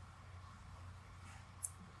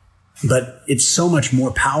 But it's so much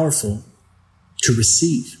more powerful to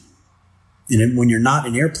receive. And when you're not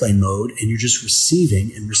in airplane mode and you're just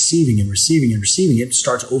receiving and receiving and receiving and receiving, it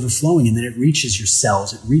starts overflowing, and then it reaches your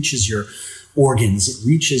cells, it reaches your organs, it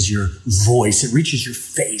reaches your voice, it reaches your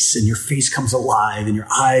face, and your face comes alive and your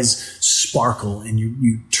eyes sparkle and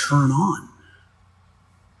you turn on.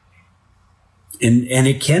 And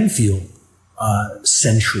it can feel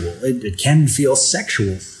sensual. It can feel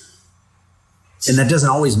sexual. And that doesn't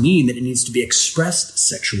always mean that it needs to be expressed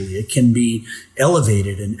sexually. It can be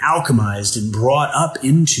elevated and alchemized and brought up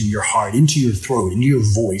into your heart, into your throat, into your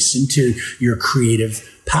voice, into your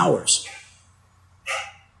creative powers.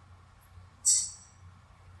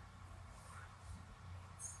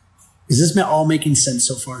 Is this all making sense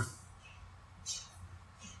so far?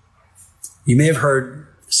 You may have heard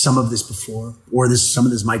some of this before, or some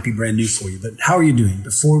of this might be brand new for you, but how are you doing?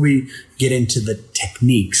 Before we get into the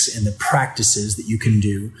techniques and the practices that you can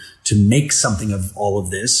do to make something of all of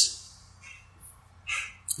this,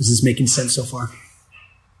 is this making sense so far?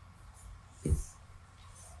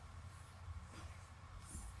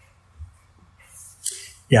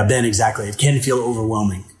 Yeah, Ben, exactly. It can feel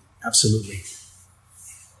overwhelming. Absolutely.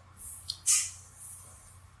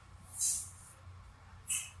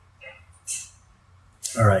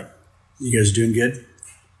 All right. You guys doing good?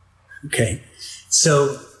 Okay.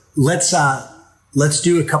 So let's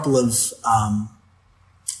do a couple of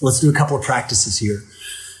practices here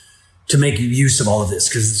to make use of all of this,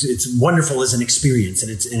 because it's wonderful as an experience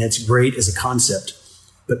and it's great as a concept.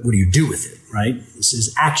 But what do you do with it, right? This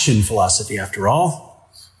is action philosophy after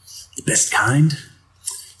all, the best kind.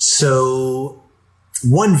 So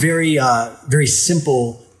one very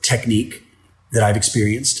simple technique that I've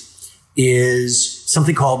experienced is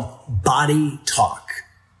something called body talk.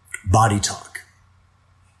 Body talk.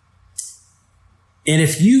 And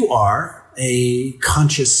if you are a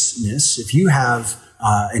consciousness, if you have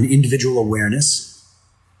an individual awareness,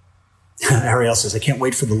 Ariel says, I can't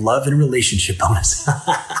wait for the love and relationship bonus.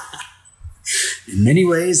 In many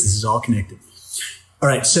ways, this is all connected. All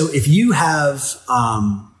right. So if you have,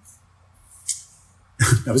 I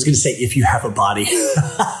was going to say, if you have a body.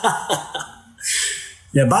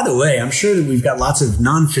 Yeah. By the way, I'm sure that we've got lots of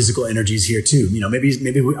non-physical energies here too. You know,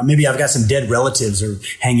 maybe I've got some dead relatives or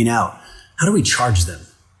hanging out. How do we charge them?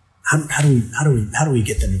 How do we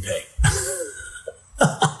get them to pay?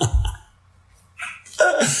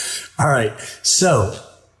 All right. So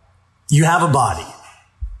you have a body.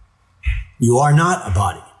 You are not a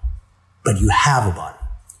body, but you have a body.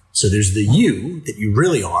 So there's the you that you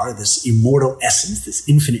really are, this immortal essence, this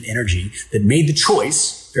infinite energy that made the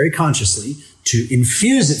choice very consciously to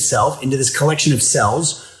infuse itself into this collection of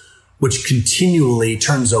cells, which continually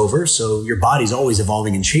turns over. So your body's always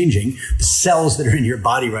evolving and changing. The cells that are in your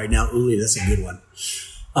body right now, Uli, that's a good one.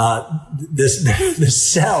 The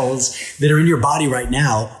cells that are in your body right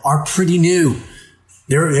now are pretty new.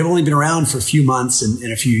 They've only been around for a few months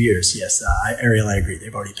and a few years. Yes, Ariel, I agree.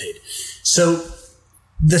 They've already paid. So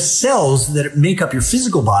the cells that make up your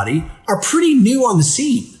physical body are pretty new on the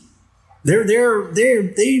scene. They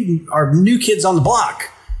are new kids on the block.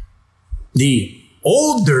 The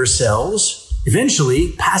older cells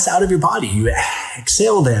eventually pass out of your body. You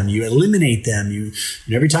exhale them, you eliminate them. And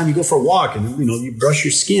every time you go for a walk and you brush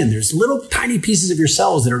your skin, there's little tiny pieces of your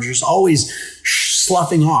cells that are just always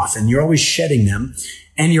sloughing off, and you're always shedding them,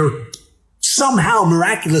 and you're somehow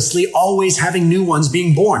miraculously always having new ones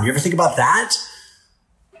being born. You ever think about that?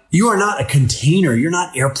 You are not a container. You're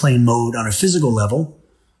not airplane mode on a physical level.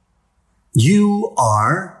 You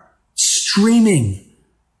are streaming.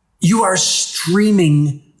 You are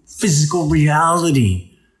streaming physical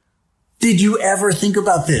reality. Did you ever think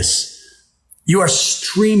about this? You are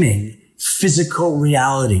streaming physical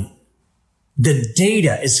reality. The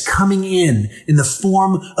data is coming in the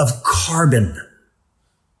form of carbon.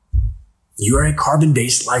 You are a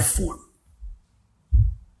carbon-based life form.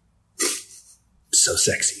 So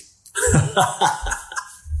sexy.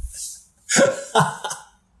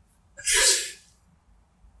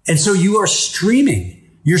 And so you are streaming.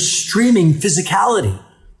 You're streaming physicality.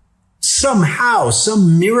 Somehow,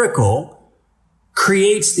 some miracle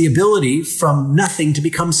creates the ability from nothing to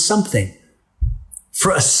become something.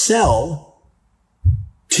 For a cell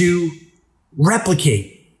to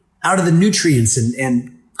replicate out of the nutrients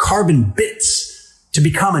and carbon bits to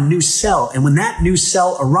become a new cell. And when that new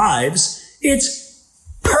cell arrives, it's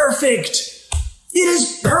perfect. It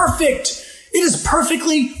is perfect. It is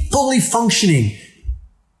perfectly fully functioning.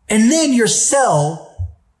 And then your cell,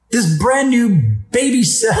 this brand new baby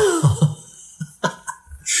cell,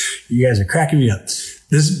 you guys are cracking me up.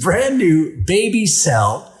 This brand new baby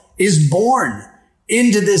cell is born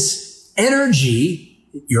into this energy,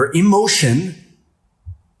 your emotion,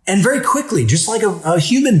 and very quickly, just like a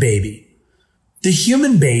human baby. The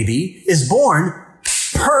human baby is born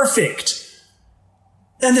perfect.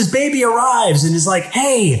 And this baby arrives and is like,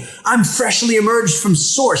 hey, I'm freshly emerged from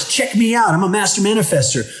source. Check me out. I'm a master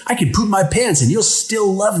manifester. I can poop my pants and you'll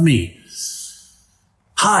still love me.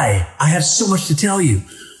 Hi, I have so much to tell you.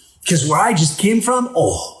 Because where I just came from,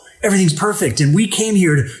 everything's perfect. And we came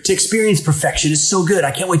here to experience perfection. It's so good.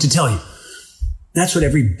 I can't wait to tell you. That's what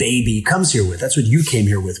every baby comes here with. That's what you came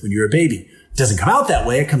here with when you were a baby. It doesn't come out that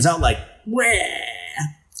way. It comes out like, wah.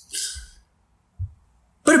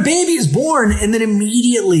 But a baby is born and then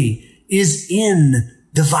immediately is in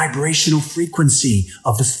the vibrational frequency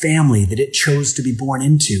of the family that it chose to be born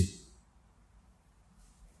into.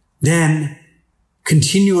 Then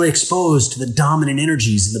continually exposed to the dominant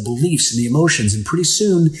energies and the beliefs and the emotions. And pretty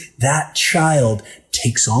soon that child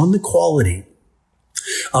takes on the quality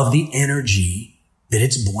of the energy that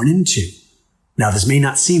it's born into. Now, this may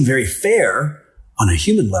not seem very fair on a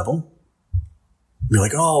human level. You're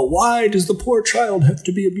like, why does the poor child have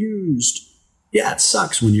to be abused? Yeah, it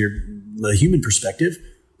sucks when you're the human perspective.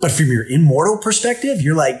 But from your immortal perspective,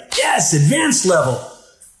 you're like, yes, advanced level.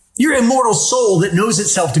 Your immortal soul that knows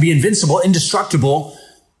itself to be invincible, indestructible,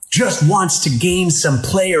 just wants to gain some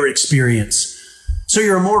player experience. So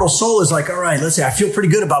your immortal soul is like, all right, let's say I feel pretty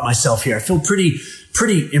good about myself here. I feel pretty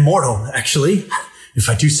immortal, actually, if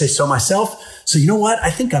I do say so myself. So you know what?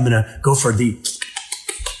 I think I'm going to go for the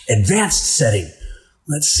advanced setting.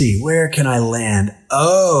 Let's see, where can I land?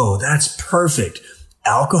 Oh, that's perfect.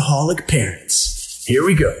 Alcoholic parents. Here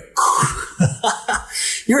we go.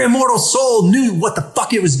 Your immortal soul knew what the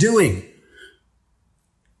fuck it was doing.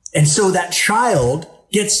 And so that child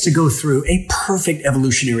gets to go through a perfect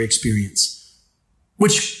evolutionary experience,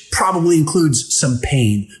 which probably includes some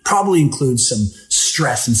pain, probably includes some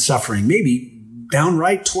stress and suffering, maybe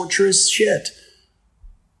downright torturous shit.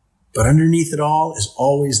 But underneath it all is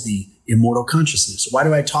always the immortal consciousness. Why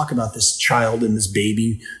do I talk about this child and this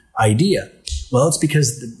baby idea? Well, it's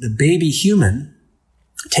because the baby human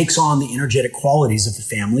takes on the energetic qualities of the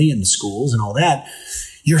family and the schools and all that.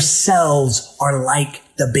 Your cells are like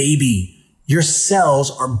the baby. Your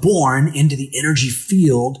cells are born into the energy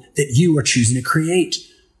field that you are choosing to create.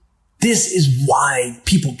 This is why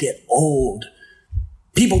people get old.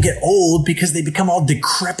 People get old because they become all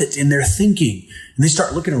decrepit in their thinking and they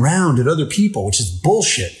start looking around at other people, which is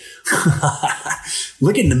bullshit.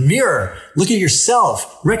 Look in the mirror, look at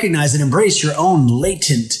yourself, recognize and embrace your own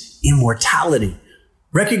latent immortality.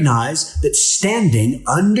 Recognize that standing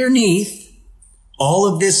underneath all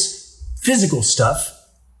of this physical stuff,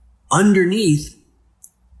 underneath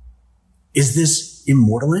is this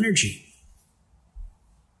immortal energy.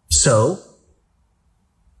 So,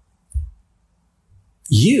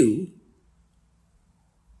 you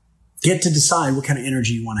get to decide what kind of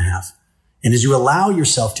energy you want to have. And as you allow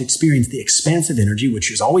yourself to experience the expansive energy,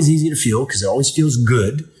 which is always easy to feel because it always feels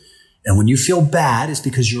good. And when you feel bad, it's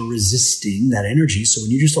because you're resisting that energy. So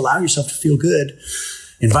when you just allow yourself to feel good,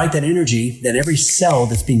 invite that energy, then every cell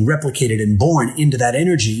that's being replicated and born into that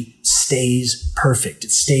energy stays perfect.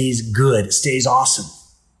 It stays good. It stays awesome.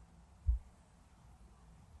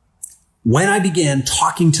 When I began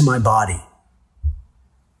talking to my body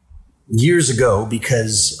years ago,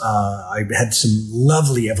 because I had some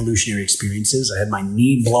lovely evolutionary experiences. I had my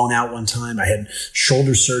knee blown out one time. I had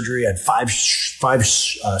shoulder surgery. I had five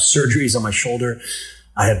surgeries on my shoulder.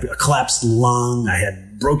 I had a collapsed lung. I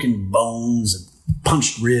had broken bones and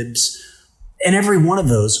punched ribs. And every one of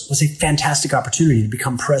those was a fantastic opportunity to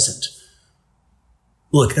become present.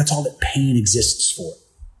 Look, that's all that pain exists for.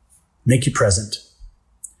 Make you present.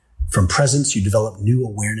 From presence, you develop new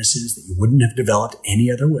awarenesses that you wouldn't have developed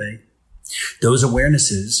any other way. Those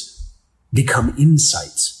awarenesses become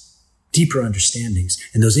insights, deeper understandings,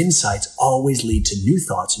 and those insights always lead to new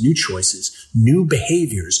thoughts, new choices, new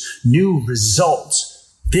behaviors, new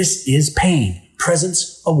results. This is pain,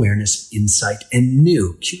 presence, awareness, insight, and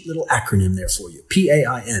new. Cute little acronym there for you,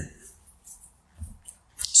 PAIN.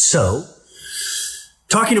 So,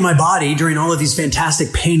 talking to my body during all of these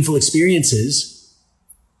fantastic, painful experiences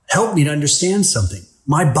helped me to understand something.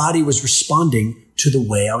 My body was responding to the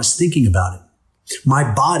way I was thinking about it.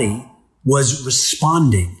 My body was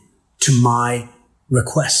responding to my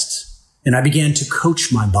requests. And I began to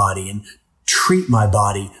coach my body and treat my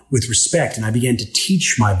body with respect. And I began to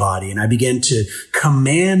teach my body and I began to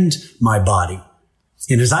command my body.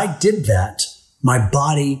 And as I did that, my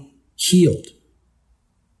body healed.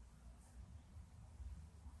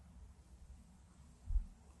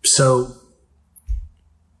 So,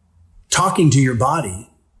 talking to your body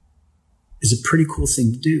is a pretty cool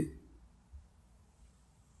thing to do.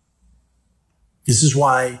 This is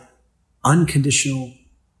why unconditional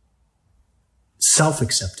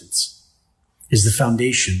self-acceptance is the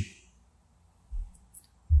foundation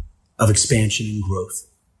of expansion and growth.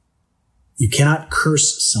 You cannot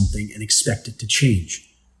curse something and expect it to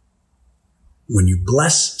change. When you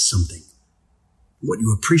bless something, what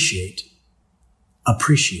you appreciate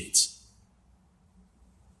appreciates.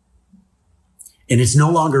 And it's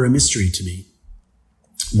no longer a mystery to me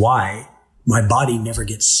why my body never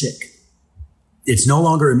gets sick. It's no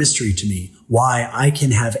longer a mystery to me why I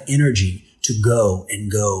can have energy to go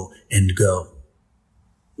and go and go.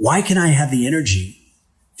 Why can I have the energy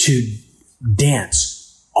to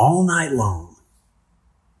dance all night long,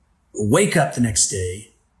 wake up the next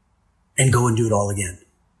day, and go and do it all again?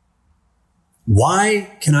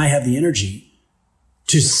 Why can I have the energy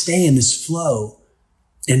to stay in this flow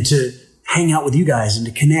and to hang out with you guys and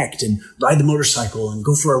to connect and ride the motorcycle and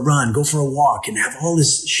go for a run, go for a walk and have all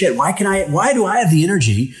this shit? Why do I have the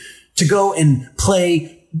energy to go and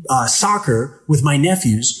play soccer with my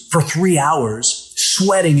nephews for 3 hours,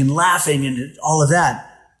 sweating and laughing and all of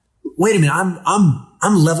that? Wait a minute,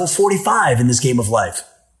 I'm level 45 in this game of life.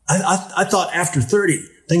 I thought after 30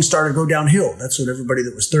 things started to go downhill. That's what everybody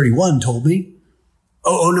that was 31 told me.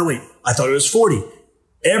 Oh no, wait, I thought it was 40.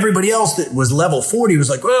 Everybody else that was level 40 was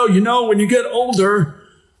like, well, when you get older.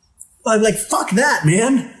 I'm like, fuck that,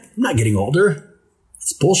 man. I'm not getting older.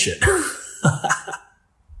 That's bullshit.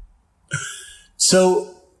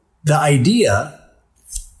 So the idea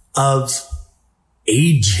of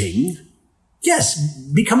aging, yes,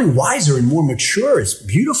 becoming wiser and more mature is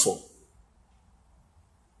beautiful.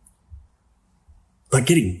 But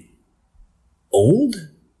getting old?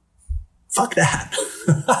 Fuck that.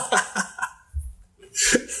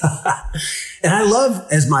 And I love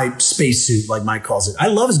as my spacesuit, like Mike calls it, I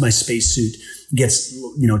love as my spacesuit gets,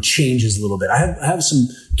 changes a little bit. I have some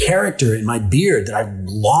character in my beard that I've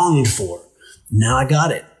longed for. Now I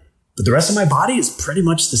got it. But the rest of my body is pretty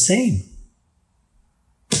much the same.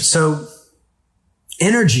 So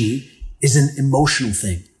energy is an emotional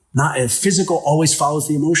thing. Not physical always follows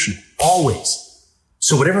the emotional. Always.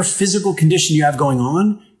 So whatever physical condition you have going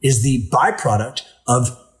on is the byproduct of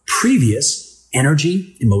previous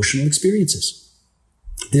energy, emotional experiences.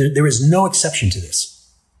 There is no exception to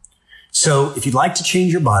this. So if you'd like to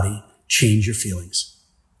change your body, change your feelings.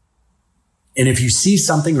 And if you see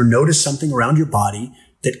something or notice something around your body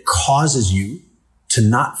that causes you to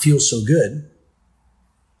not feel so good,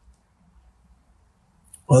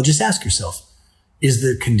 well, just ask yourself, is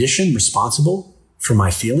the condition responsible for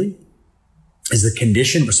my feeling? Is the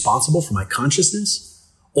condition responsible for my consciousness?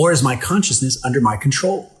 Or is my consciousness under my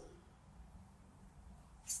control?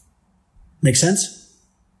 Make sense?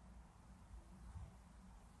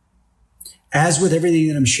 As with everything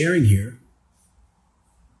that I'm sharing here,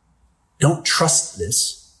 don't trust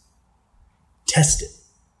this. Test it.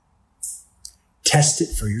 Test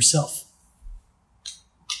it for yourself.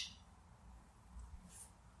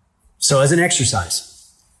 So as an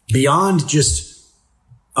exercise, beyond just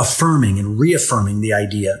affirming and reaffirming the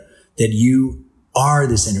idea that you are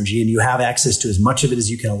this energy and you have access to as much of it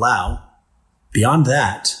as you can allow, beyond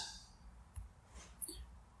that,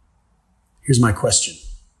 here's my question.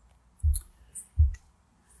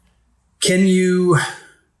 Can you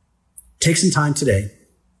take some time today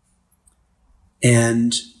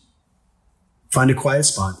and find a quiet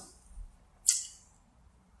spot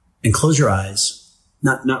and close your eyes?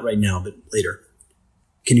 Not right now, but later.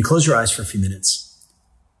 Can you close your eyes for a few minutes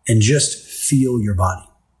and just feel your body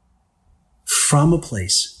from a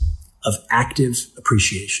place of active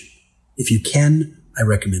appreciation? If you can, I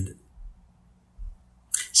recommend it.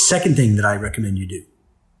 Second thing that I recommend you do.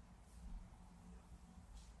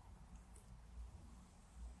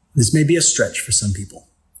 This may be a stretch for some people,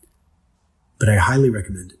 but I highly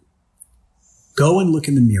recommend it. Go and look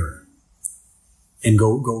in the mirror and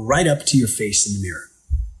go right up to your face in the mirror.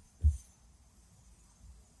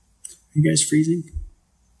 Are you guys freezing?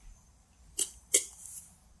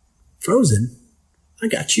 Frozen? I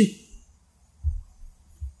got you.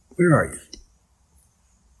 Where are you?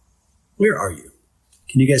 Where are you?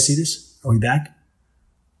 Can you guys see this? Are we back?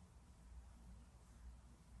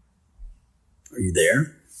 Are you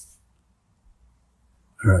there?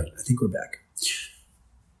 All right, I think we're back.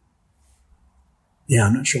 Yeah,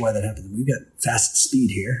 I'm not sure why that happened. We've got fast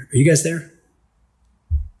speed here. Are you guys there?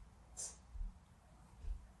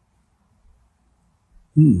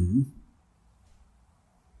 Can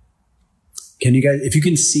you guys, if you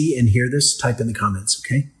can see and hear this, type in the comments,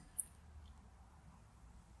 okay?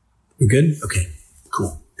 We're good? Okay,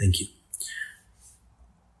 cool. Thank you.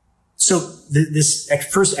 So this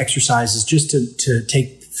first exercise is just to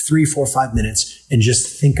take 3, 4, 5 minutes and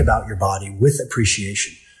just think about your body with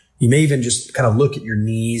appreciation. You may even just kind of look at your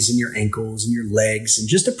knees and your ankles and your legs and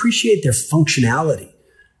just appreciate their functionality.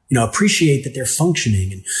 Appreciate that they're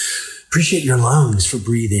functioning, and appreciate your lungs for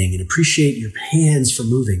breathing, and appreciate your hands for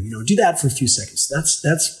moving. Do that for a few seconds.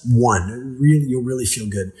 That's one. You'll really feel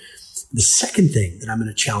good. The second thing that I'm going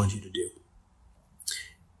to challenge you to do.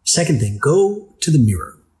 Second thing, go to the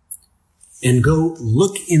mirror and go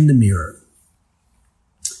look in the mirror.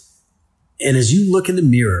 And as you look in the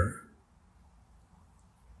mirror,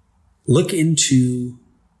 look into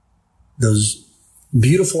those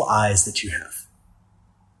beautiful eyes that you have.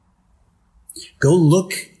 Go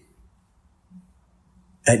look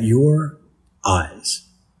at your eyes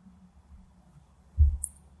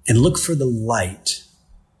and look for the light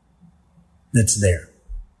that's there.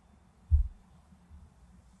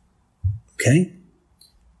 Okay?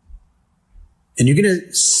 And you're going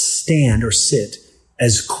to stand or sit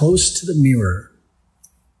as close to the mirror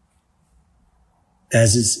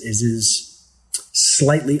as is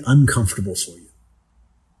slightly uncomfortable for you.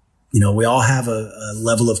 We all have a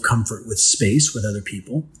level of comfort with space with other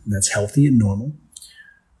people, and that's healthy and normal.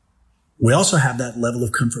 We also have that level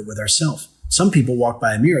of comfort with ourselves. Some people walk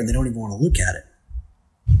by a mirror and they don't even want to look at it.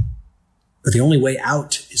 But the only way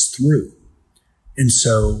out is through. And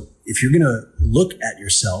so if you're going to look at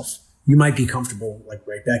yourself, you might be comfortable like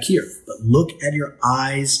right back here, but look at your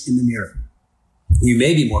eyes in the mirror. You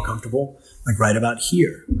may be more comfortable like right about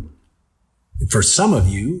here. For some of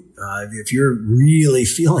you, if you're really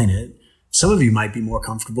feeling it, some of you might be more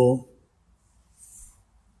comfortable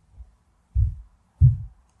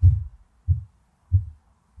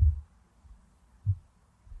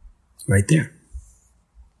right there.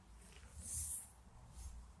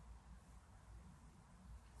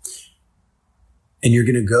 And you're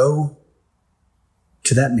going to go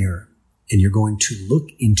to that mirror and you're going to look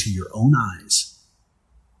into your own eyes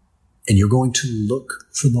and you're going to look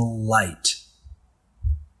for the light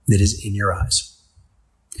that is in your eyes.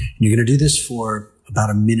 And you're going to do this for about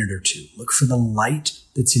a minute or two. Look for the light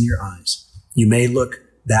that's in your eyes. You may look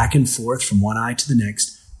back and forth from one eye to the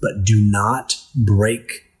next, but do not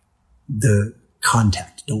break the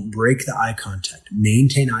contact. Don't break the eye contact.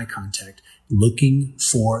 Maintain eye contact, looking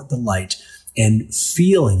for the light and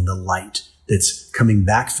feeling the light that's coming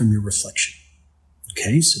back from your reflection.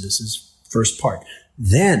 Okay, so this is first part.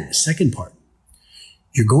 Then, second part,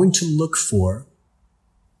 you're going to look for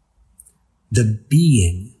the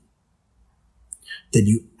being that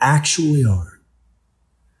you actually are,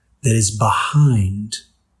 that is behind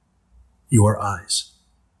your eyes.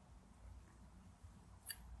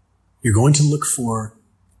 You're going to look for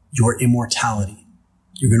your immortality.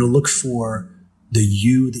 You're going to look for the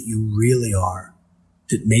you that you really are,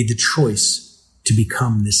 that made the choice to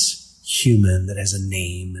become this human that has a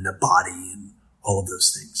name and a body and all of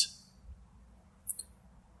those things.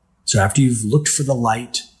 So after you've looked for the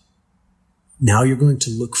light, now you're going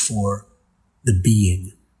to look for the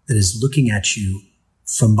being that is looking at you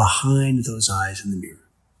from behind those eyes in the mirror.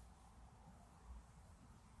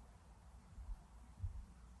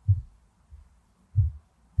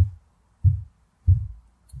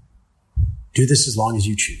 Do this as long as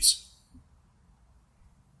you choose.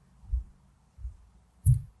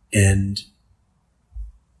 And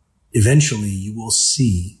eventually you will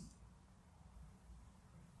see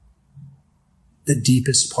the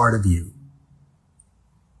deepest part of you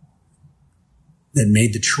that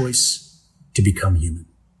made the choice to become human.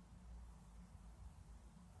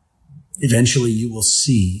 Eventually you will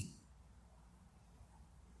see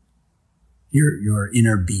your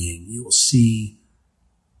inner being. You will see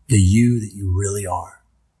the you that you really are,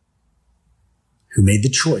 who made the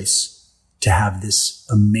choice to have this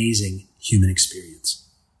amazing human experience.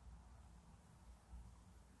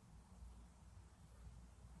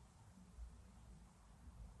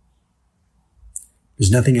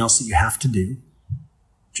 There's nothing else that you have to do.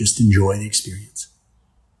 Just enjoy the experience.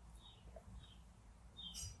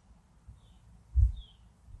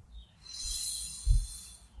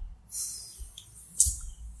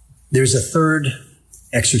 There's a third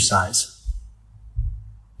exercise.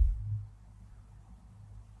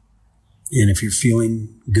 And if you're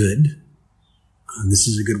feeling good, this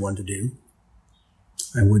is a good one to do.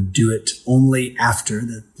 I would do it only after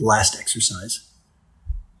the last exercise.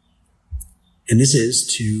 And this is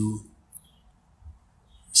to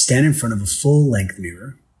stand in front of a full-length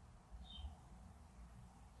mirror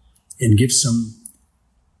and give some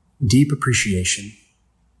deep appreciation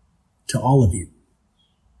to all of you.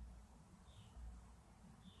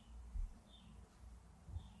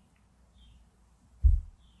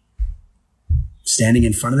 Standing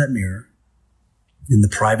in front of that mirror in the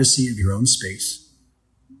privacy of your own space,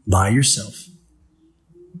 by yourself.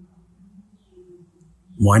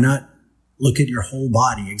 Why not look at your whole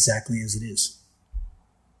body exactly as it is?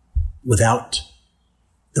 Without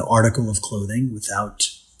the article of clothing, without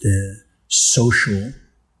the social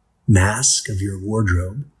mask of your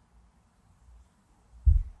wardrobe.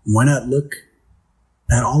 Why not look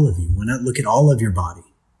at all of you? Why not look at all of your body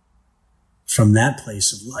from that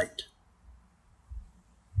place of light,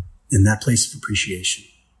 in that place of appreciation,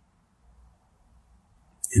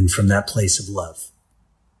 and from that place of love?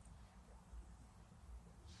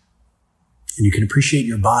 And you can appreciate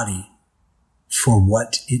your body for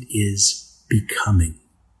what it is becoming.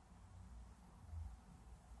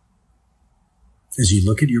 As you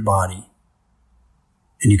look at your body,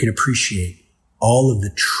 and you can appreciate all of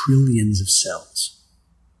the trillions of cells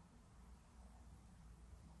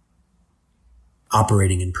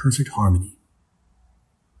operating in perfect harmony.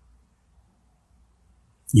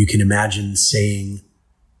 You can imagine saying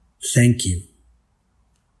thank you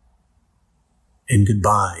and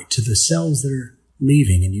goodbye to the cells that are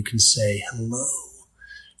leaving, and you can say hello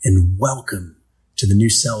and welcome to the new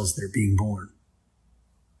cells that are being born.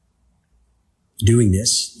 Doing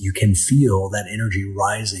this, you can feel that energy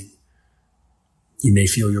rising. You may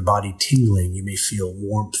feel your body tingling. You may feel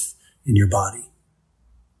warmth in your body.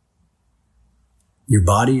 Your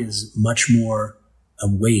body is much more a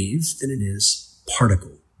wave than it is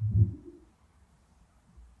particle.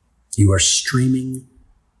 You are streaming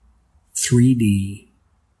 3D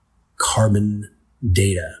carbon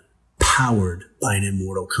data powered by an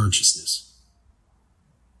immortal consciousness.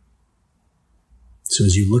 So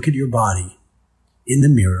as you look at your body in the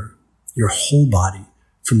mirror, your whole body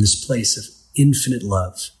from this place of infinite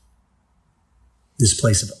love, this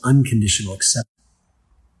place of unconditional acceptance,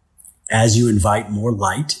 as you invite more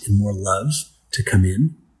light and more love to come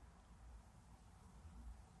in,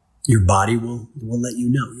 your body will let you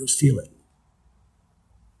know. You'll feel it.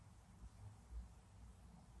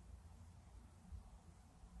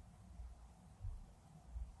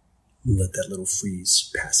 Let that little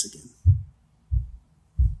freeze pass again.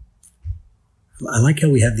 I like how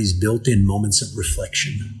we have these built-in moments of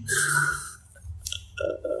reflection.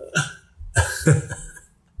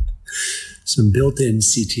 Some built-in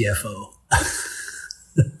CTFO.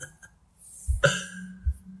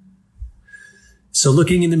 So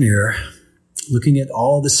looking in the mirror, looking at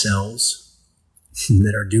all the cells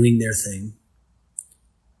that are doing their thing,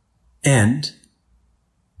 and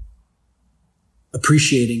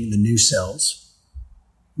appreciating the new cells,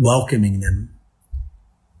 welcoming them,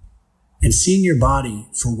 and seeing your body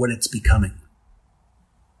for what it's becoming.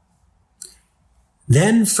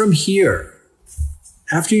 Then from here,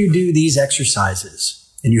 after you do these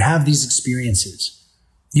exercises and you have these experiences,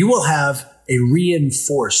 you will have a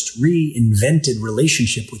reinforced, reinvented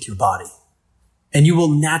relationship with your body. And you will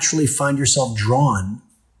naturally find yourself drawn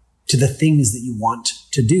to the things that you want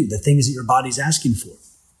to do, the things that your body's asking for.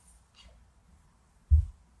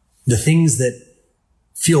 The things that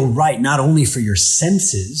feel right, not only for your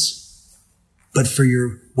senses, but for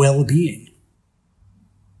your well-being.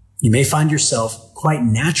 You may find yourself quite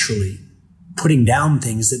naturally putting down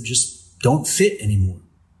things that just don't fit anymore.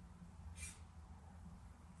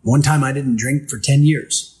 One time I didn't drink for 10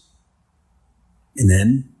 years. And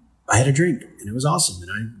then I had a drink and it was awesome.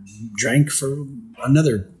 And I drank for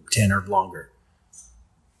another 10 or longer.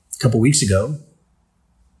 A couple weeks ago,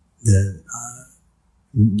 the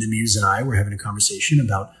Muse and I were having a conversation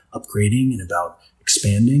about upgrading and about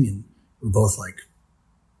expanding. And we're both like,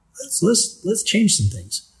 let's change some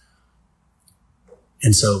things.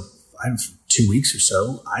 And so for 2 weeks or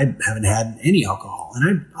so, I haven't had any alcohol.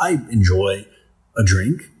 And I enjoy a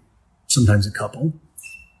drink, sometimes a couple.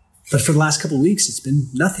 But for the last couple of weeks, it's been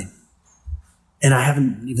nothing. And I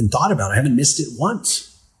haven't even thought about it. I haven't missed it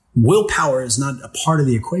once. Willpower is not a part of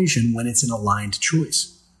the equation when it's an aligned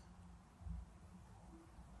choice.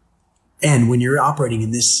 And when you're operating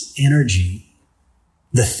in this energy,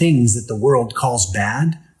 the things that the world calls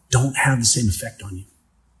bad don't have the same effect on you.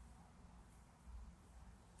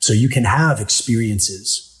 So you can have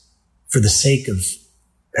experiences for the sake of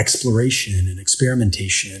exploration and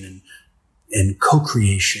experimentation and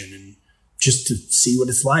co-creation and just to see what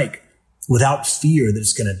it's like without fear that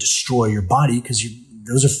it's going to destroy your body, because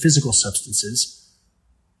those are physical substances,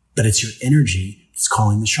 but it's your energy that's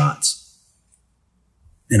calling the shots.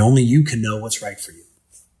 And only you can know what's right for you.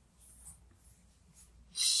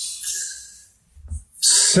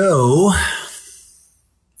 So,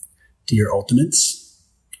 dear ultimates,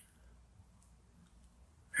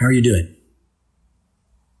 how are you doing?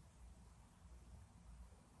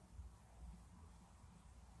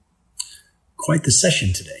 Quite the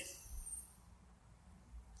session today.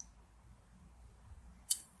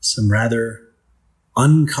 Some rather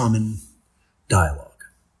uncommon dialogue.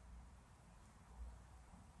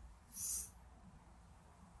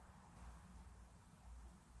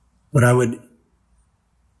 What I would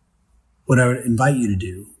invite you to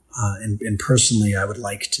do, and personally I would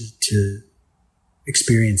like to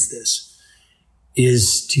experience this,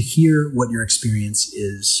 is to hear what your experience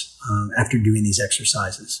is after doing these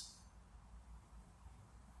exercises.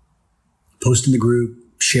 Post in the group,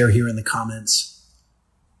 share here in the comments.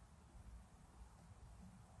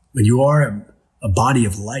 But you are a body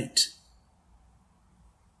of light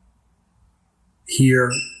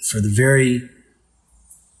here for the very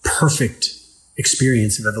perfect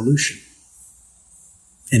experience of evolution.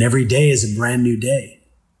 And every day is a brand new day.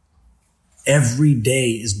 Every day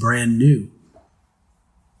is brand new.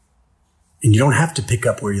 And you don't have to pick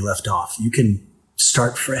up where you left off. You can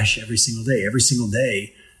start fresh every single day. Every single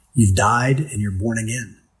day, you've died and you're born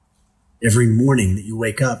again. Every morning that you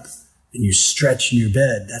wake up and you stretch in your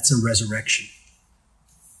bed, that's a resurrection.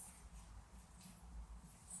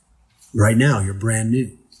 Right now, you're brand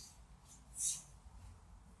new.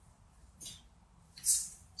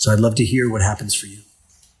 So I'd love to hear what happens for you.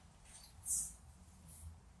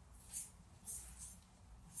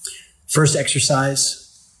 First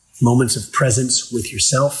exercise, moments of presence with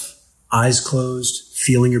yourself, eyes closed,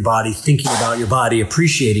 feeling your body, thinking about your body,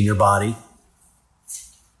 appreciating your body.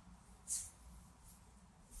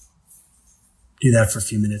 Do that for a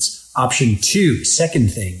few minutes. Option 2,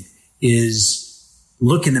 second thing, is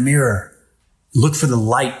look in the mirror. Look for the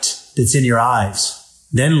light that's in your eyes.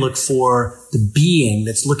 Then look for the being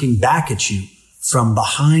that's looking back at you from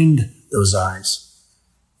behind those eyes.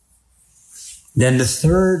 Then the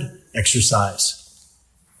third exercise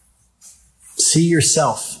See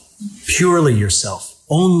yourself, purely yourself,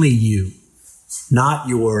 only you, not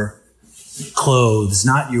your clothes,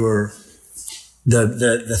 not your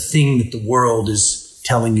the thing that the world is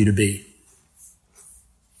telling you to be.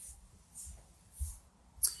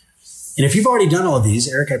 And if you've already done all of these,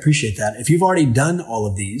 Eric, I appreciate that. If you've already done all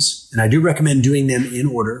of these, and I do recommend doing them in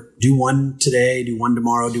order, do one today, do one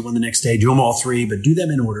tomorrow, do one the next day, do them all three, but do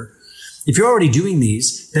them in order. If you're already doing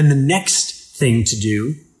these, then the next thing to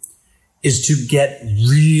do is to get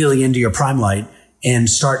really into your prime light and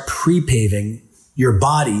start pre-paving your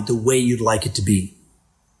body the way you'd like it to be.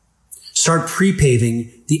 Start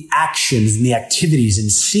pre-paving the actions and the activities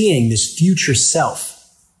and seeing this future self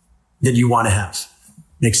that you want to have.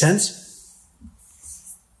 Make sense?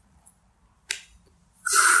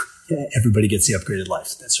 Everybody gets the upgraded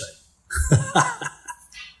life. That's right.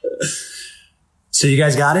 So you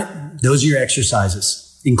guys got it? Those are your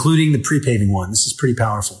exercises, including the pre-paving one. This is pretty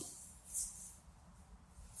powerful.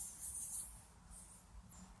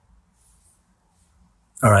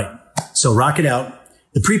 All right. So rock it out.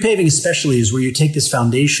 The pre-paving especially is where you take this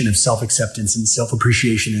foundation of self-acceptance and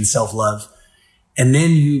self-appreciation and self-love, and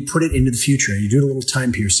then you put it into the future. You do a little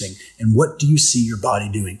time piercing. And what do you see your body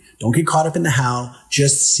doing? Don't get caught up in the how.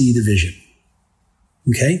 Just see the vision.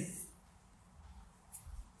 Okay?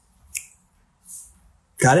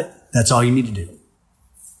 Got it? That's all you need to do.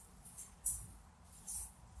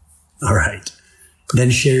 All right.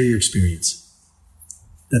 Then share your experience.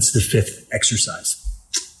 That's the fifth exercise.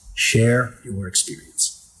 Share your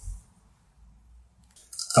experience.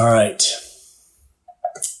 All right.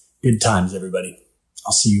 Good times, everybody.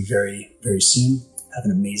 I'll see you very, very soon. Have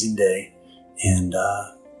an amazing day, and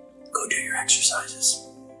go do your exercises.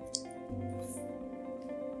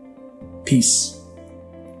 Peace,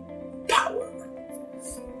 power,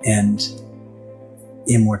 and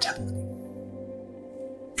immortality.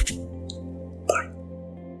 Bye.